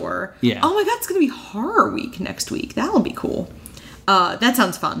adore. Yeah. Oh my god, it's going to be Horror Week next week. That'll be cool. That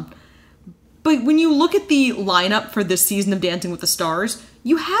sounds fun. But when you look at the lineup for this season of Dancing with the Stars,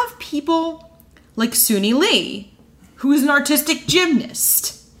 you have people like Suni Lee, who is an artistic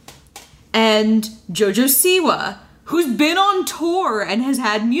gymnast, and JoJo Siwa, who's been on tour and has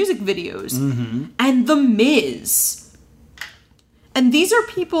had music videos, and The Miz. And these are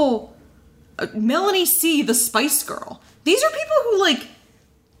people... Melanie C, the Spice Girl. These are people who, like,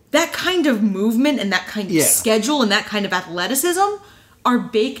 that kind of movement and that kind of schedule and that kind of athleticism are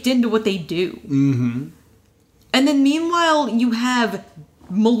baked into what they do. Mm-hmm. And then meanwhile, you have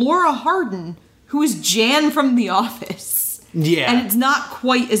Melora Hardin, who is Jan from The Office. Yeah. And it's not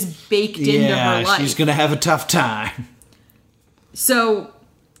quite as baked into her life. Yeah, she's going to have a tough time. So,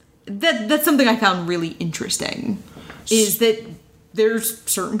 that's something I found really interesting, is that there's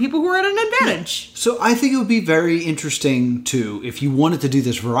certain people who are at an advantage. So I think it would be very interesting, too, if you wanted to do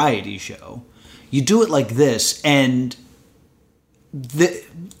this variety show, you do it like this, and the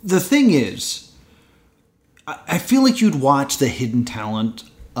thing is, I feel like you'd watch the hidden talent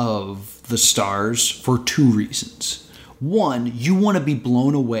of the stars for 2 reasons. One, you want to be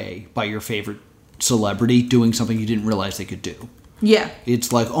blown away by your favorite celebrity doing something you didn't realize they could do. Yeah.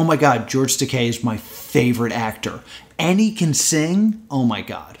 It's like, oh my god, George Takei is my favorite actor. And he can sing, oh my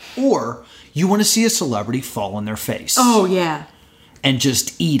god. Or you want to see a celebrity fall on their face. Oh, yeah. And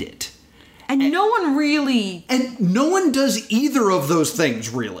just eat it. And no one really... And no one does either of those things,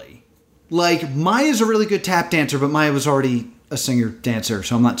 really. Like, Maya's a really good tap dancer, but Maya was already a singer-dancer,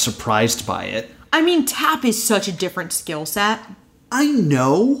 so I'm not surprised by it. I mean, tap is such a different skill set. I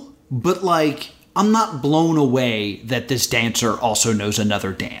know, but, like, I'm not blown away that this dancer also knows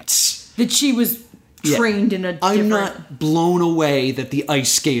another dance. That she was... trained in a different... I'm not blown away that the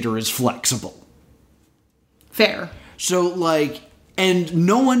ice skater is flexible. Fair. So, like, and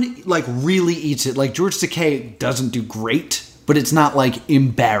no one, like, really eats it. Like, George Takei doesn't do great, but it's not, like,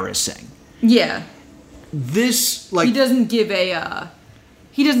 embarrassing. Yeah. This, like... He doesn't give a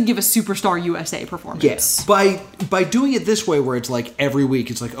Superstar USA performance. Yes. By doing it this way, where it's, like, every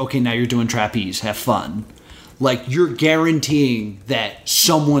week, it's like, okay, now you're doing trapeze, have fun. Like, you're guaranteeing that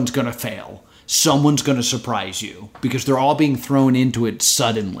someone's gonna fail. Someone's going to surprise you because they're all being thrown into it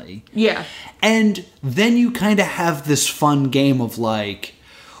suddenly. Yeah. And then you kind of have this fun game of like,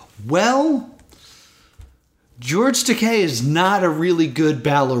 well, George Takei is not a really good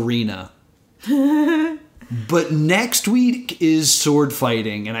ballerina. But next week is sword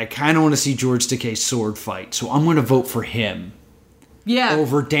fighting, and I kind of want to see George Takei sword fight, so I'm going to vote for him. Yeah.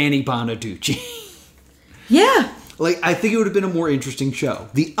 Over Danny Bonaducci. Yeah. Like, I think it would have been a more interesting show.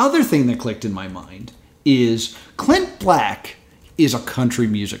 The other thing that clicked in my mind is Clint Black is a country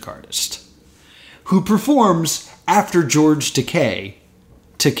music artist who performs after George Takei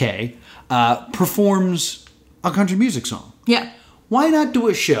performs a country music song. Yeah. Why not do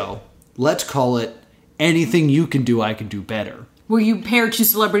a show, let's call it Anything You Can Do, I Can Do Better. Where you pair two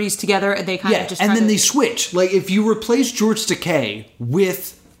celebrities together and they kind of just and try then to... they switch. Like, if you replace George Takei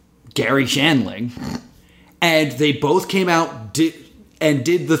with Gary Shandling, and they both came out and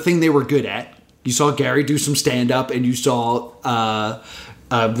did the thing they were good at. You saw Gary do some stand-up, and you saw,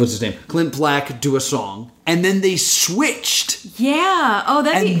 what's his name? Clint Black do a song. And then they switched. Yeah. Oh,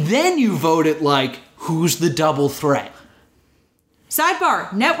 then you voted, like, who's the double threat?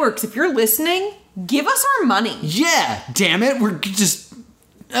 Sidebar, networks, if you're listening, give us our money. Yeah, damn it. We're just,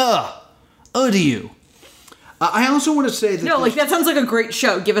 to you. I also want to say that... No, like, that sounds like a great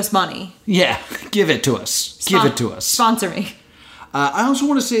show. Give us money. Yeah, give it to us. Give it to us. Sponsor me. I also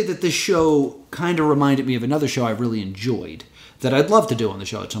want to say that this show kind of reminded me of another show I really enjoyed that I'd love to do on the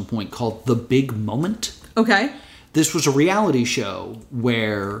show at some point called The Big Moment. Okay. This was a reality show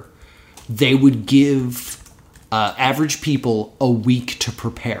where they would give average people a week to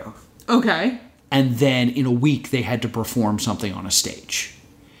prepare. Okay. And then in a week they had to perform something on a stage.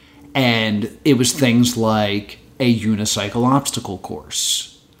 And it was things like a unicycle obstacle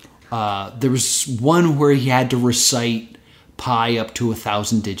course. There was one where he had to recite pi up to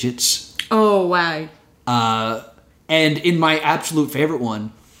 1,000 digits. Oh, wow. And in my absolute favorite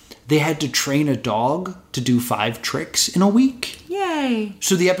one, they had to train a dog to do 5 tricks in a week. Yay.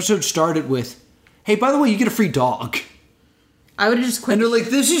 So the episode started with, hey, by the way, you get a free dog. I would have just quit. And they're like,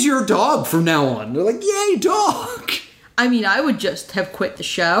 this is your dog from now on. They're like, yay, dog. I mean, I would just have quit the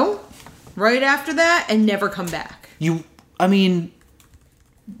show right after that and never come back.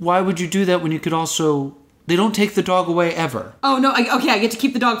 Why would you do that when you could also... They don't take the dog away ever. Oh, no. I get to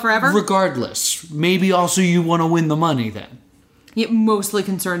keep the dog forever? Regardless. Maybe also you want to win the money then. Yeah, mostly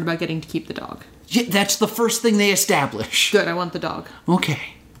concerned about getting to keep the dog. Yeah, that's the first thing they establish. Good, I want the dog.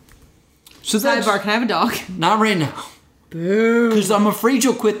 Okay. So Sidebar, can I have a dog? Not right now. Boo. Because I'm afraid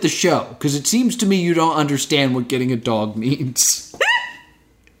you'll quit the show. Because it seems to me you don't understand what getting a dog means.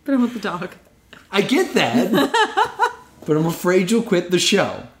 But I want the dog. I get that. But I'm afraid you'll quit the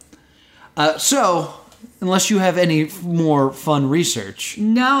show. So, unless you have any more fun research.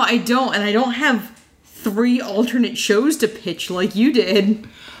 No, I don't. And I don't have 3 alternate shows to pitch like you did.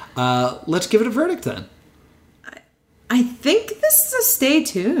 Let's give it a verdict then. I think this is a stay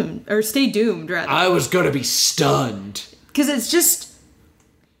tuned. Or stay doomed, rather. I was going to be stunned. Because it's just...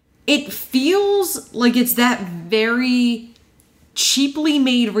 It feels like it's that very cheaply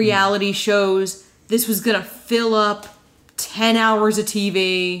made reality shows. This was going to fill up 10 hours of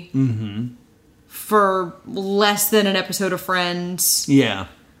TV for less than an episode of Friends. Yeah.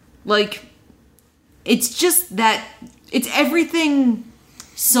 Like, it's just that... It's everything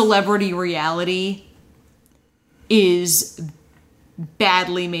celebrity reality is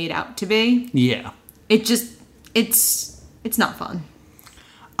badly made out to be. Yeah. It just... It's not fun.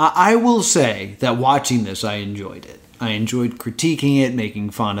 I will say that watching this, I enjoyed it. I enjoyed critiquing it,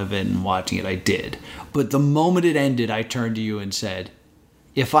 making fun of it, and watching it, I did. But the moment it ended, I turned to you and said,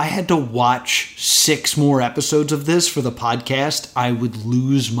 if I had to watch 6 more episodes of this for the podcast, I would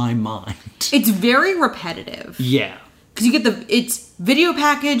lose my mind. It's very repetitive. Yeah. Because you get it's video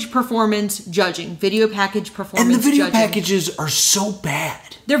package, performance, judging. Video package, performance, judging. And the video judging. packages are so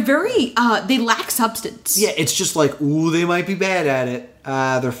bad. They're very, they lack substance. Yeah, it's just like, ooh, they might be bad at it.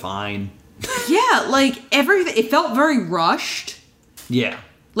 They're fine. Yeah, like, everything, it felt very rushed. Yeah.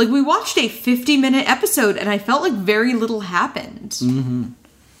 Like, we watched a 50-minute episode, and I felt like very little happened. Mm-hmm.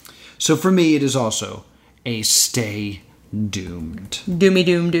 So for me, it is also a stay doomed.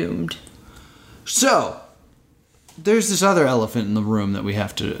 Doomed. So, there's this other elephant in the room that we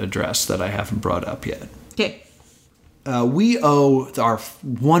have to address that I haven't brought up yet. Okay. We owe our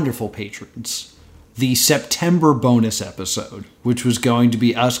wonderful patrons the September bonus episode, which was going to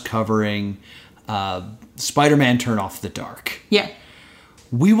be us covering Spider-Man Turn Off the Dark. Yeah.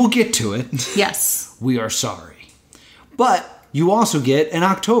 We will get to it. Yes. We are sorry. But you also get an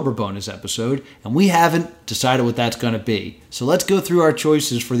October bonus episode, and we haven't decided what that's going to be. So let's go through our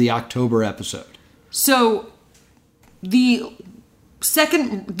choices for the October episode. So, the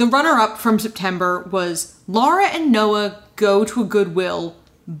runner-up from September was Laura and Noah go to a Goodwill,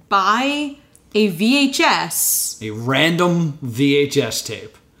 buy a VHS. A random VHS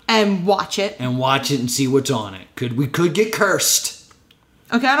tape. And watch it. And see what's on it. We could get cursed.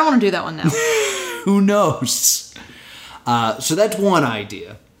 Okay, I don't want to do that one now. Who knows? So that's one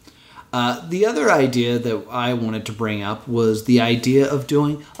idea. The other idea that I wanted to bring up was the idea of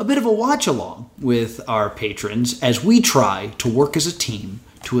doing a bit of a watch-along with our patrons as we try to work as a team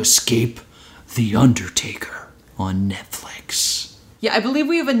to escape The Undertaker on Netflix. Yeah, I believe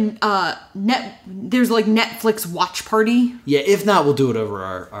we have there's like Netflix watch party. Yeah, if not, we'll do it over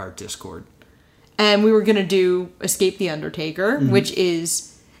our Discord. And we were going to do Escape the Undertaker, which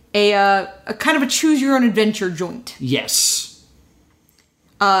is a kind of a choose-your-own-adventure joint. Yes.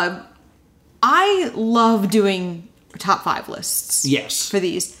 I love doing top 5 lists. Yes. For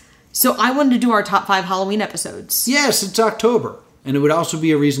these. So I wanted to do our top 5 Halloween episodes. Yes, it's October. And it would also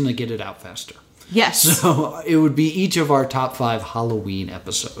be a reason to get it out faster. Yes. So it would be each of our top 5 Halloween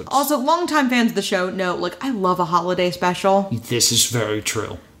episodes. Also, longtime fans of the show know, I love a holiday special. This is very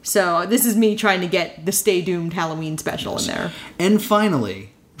true. So this is me trying to get the Stay Doomed Halloween special in there. And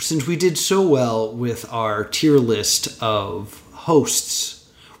finally, since we did so well with our tier list of hosts,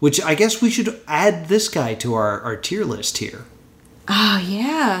 which I guess we should add this guy to our tier list here. Oh,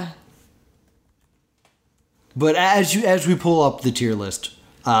 yeah. But as we pull up the tier list,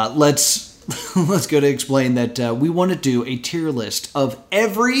 let's go to explain that we want to do a tier list of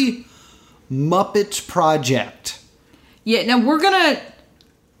every Muppets project. Yeah, now we're going to...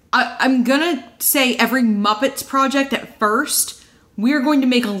 I'm going to say every Muppets project at first. We're going to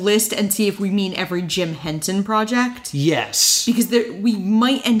make a list and see if we mean every Jim Henson project. Yes. Because we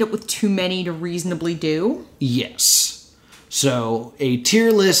might end up with too many to reasonably do. Yes. So, a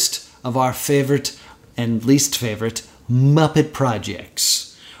tier list of our favorite and least favorite Muppet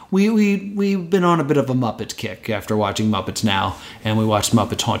projects. We've been on a bit of a Muppet kick after watching Muppets Now, and we watched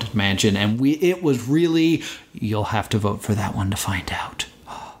Muppets Haunted Mansion, and it was really... You'll have to vote for that one to find out.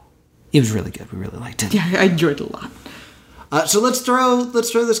 It was really good. We really liked it. Yeah, I enjoyed it a lot. So let's throw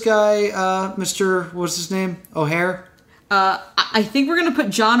this guy, Mr. What's his name? O'Hare? I think we're gonna put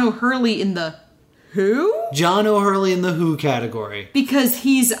John O'Hurley in the Who? John O'Hurley in the Who category. Because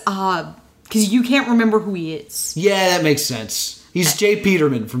he's because you can't remember who he is. Yeah, that makes sense. He's Jay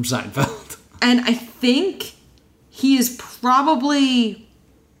Peterman from Seinfeld. And I think he is probably...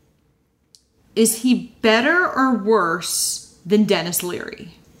 Is he better or worse than Dennis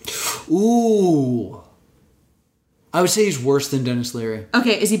Leary? Ooh. I would say he's worse than Dennis Leary.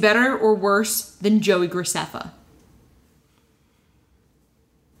 Okay, is he better or worse than Joey Graceffa?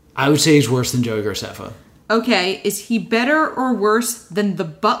 I would say he's worse than Joey Graceffa. Okay, is he better or worse than the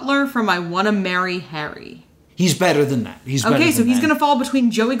butler from I Wanna Marry Harry? He's better than that. He's better okay, so than he's that. going to fall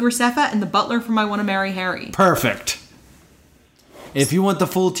between Joey Graceffa and the butler from I Wanna Marry Harry. Perfect. If you want the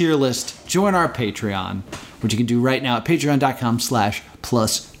full tier list, join our Patreon, which you can do right now at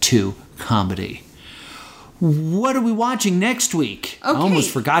patreon.com/plus2comedy. What are we watching next week? Okay. I almost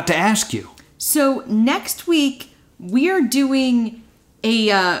forgot to ask you. So next week, we are doing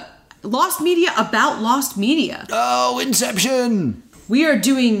a Lost Media about Lost Media. Oh, Inception! We are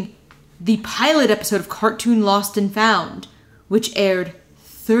doing the pilot episode of Cartoon Lost and Found, which aired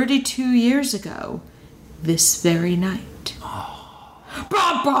 32 years ago this very night. Oh.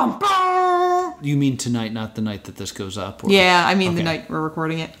 Bah, bah, bah. You mean tonight, not the night that this goes up? Or? Yeah, I mean okay. the night we're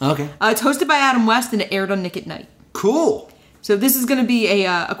recording it. Okay. It's hosted by Adam West and it aired on Nick at Night. Cool. So this is going to be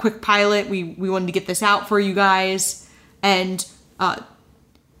a quick pilot. We wanted to get this out for you guys. And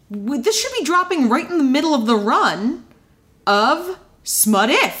this should be dropping right in the middle of the run of Smut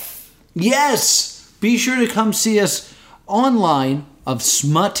If. Yes! Be sure to come see us online of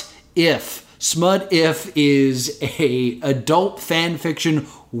Smut If. Smut If is a adult fan fiction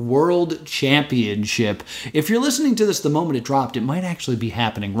world championship. If you're listening to this the moment it dropped, it might actually be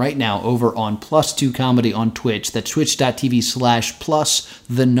happening right now over on Plus2 Comedy on Twitch. That's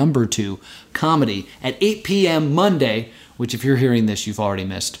twitch.tv/plus2comedy at 8 p.m. Monday, which if you're hearing this, you've already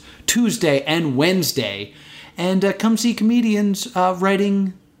missed, Tuesday and Wednesday. And come see comedians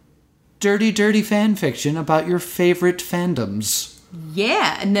writing dirty, dirty fan fiction about your favorite fandoms.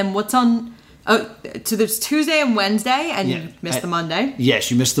 Yeah, and then what's on... Oh, so there's Tuesday and Wednesday, and you missed the Monday. Yes,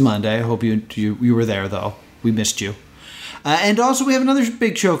 you missed the Monday. I hope you were there, though. We missed you. And also, we have another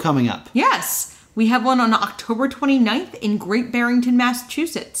big show coming up. Yes, we have one on October 29th in Great Barrington,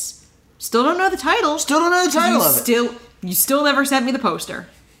 Massachusetts. Still don't know the title. Still don't know the title of it. You still never sent me the poster.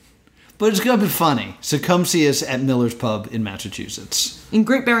 But it's going to be funny. So come see us at Miller's Pub in Massachusetts. In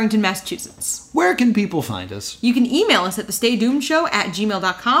Great Barrington, Massachusetts. Where can people find us? You can email us at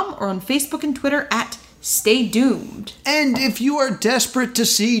thestaydoomshow@gmail.com or on Facebook and Twitter stay doomed. And if you are desperate to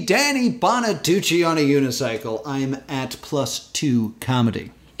see Danny Bonaducci on a unicycle, I'm at +2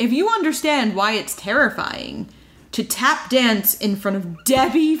 comedy. If you understand why it's terrifying to tap dance in front of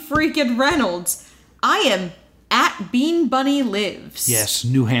Debbie freaking Reynolds, I am at Bean Bunny Lives. Yes,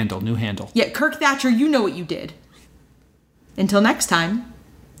 new handle. Yeah, Kirk Thatcher, you know what you did. Until next time,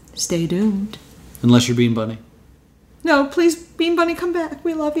 stay doomed. Unless you're Bean Bunny. No, please, Bean Bunny, come back.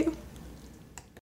 We love you.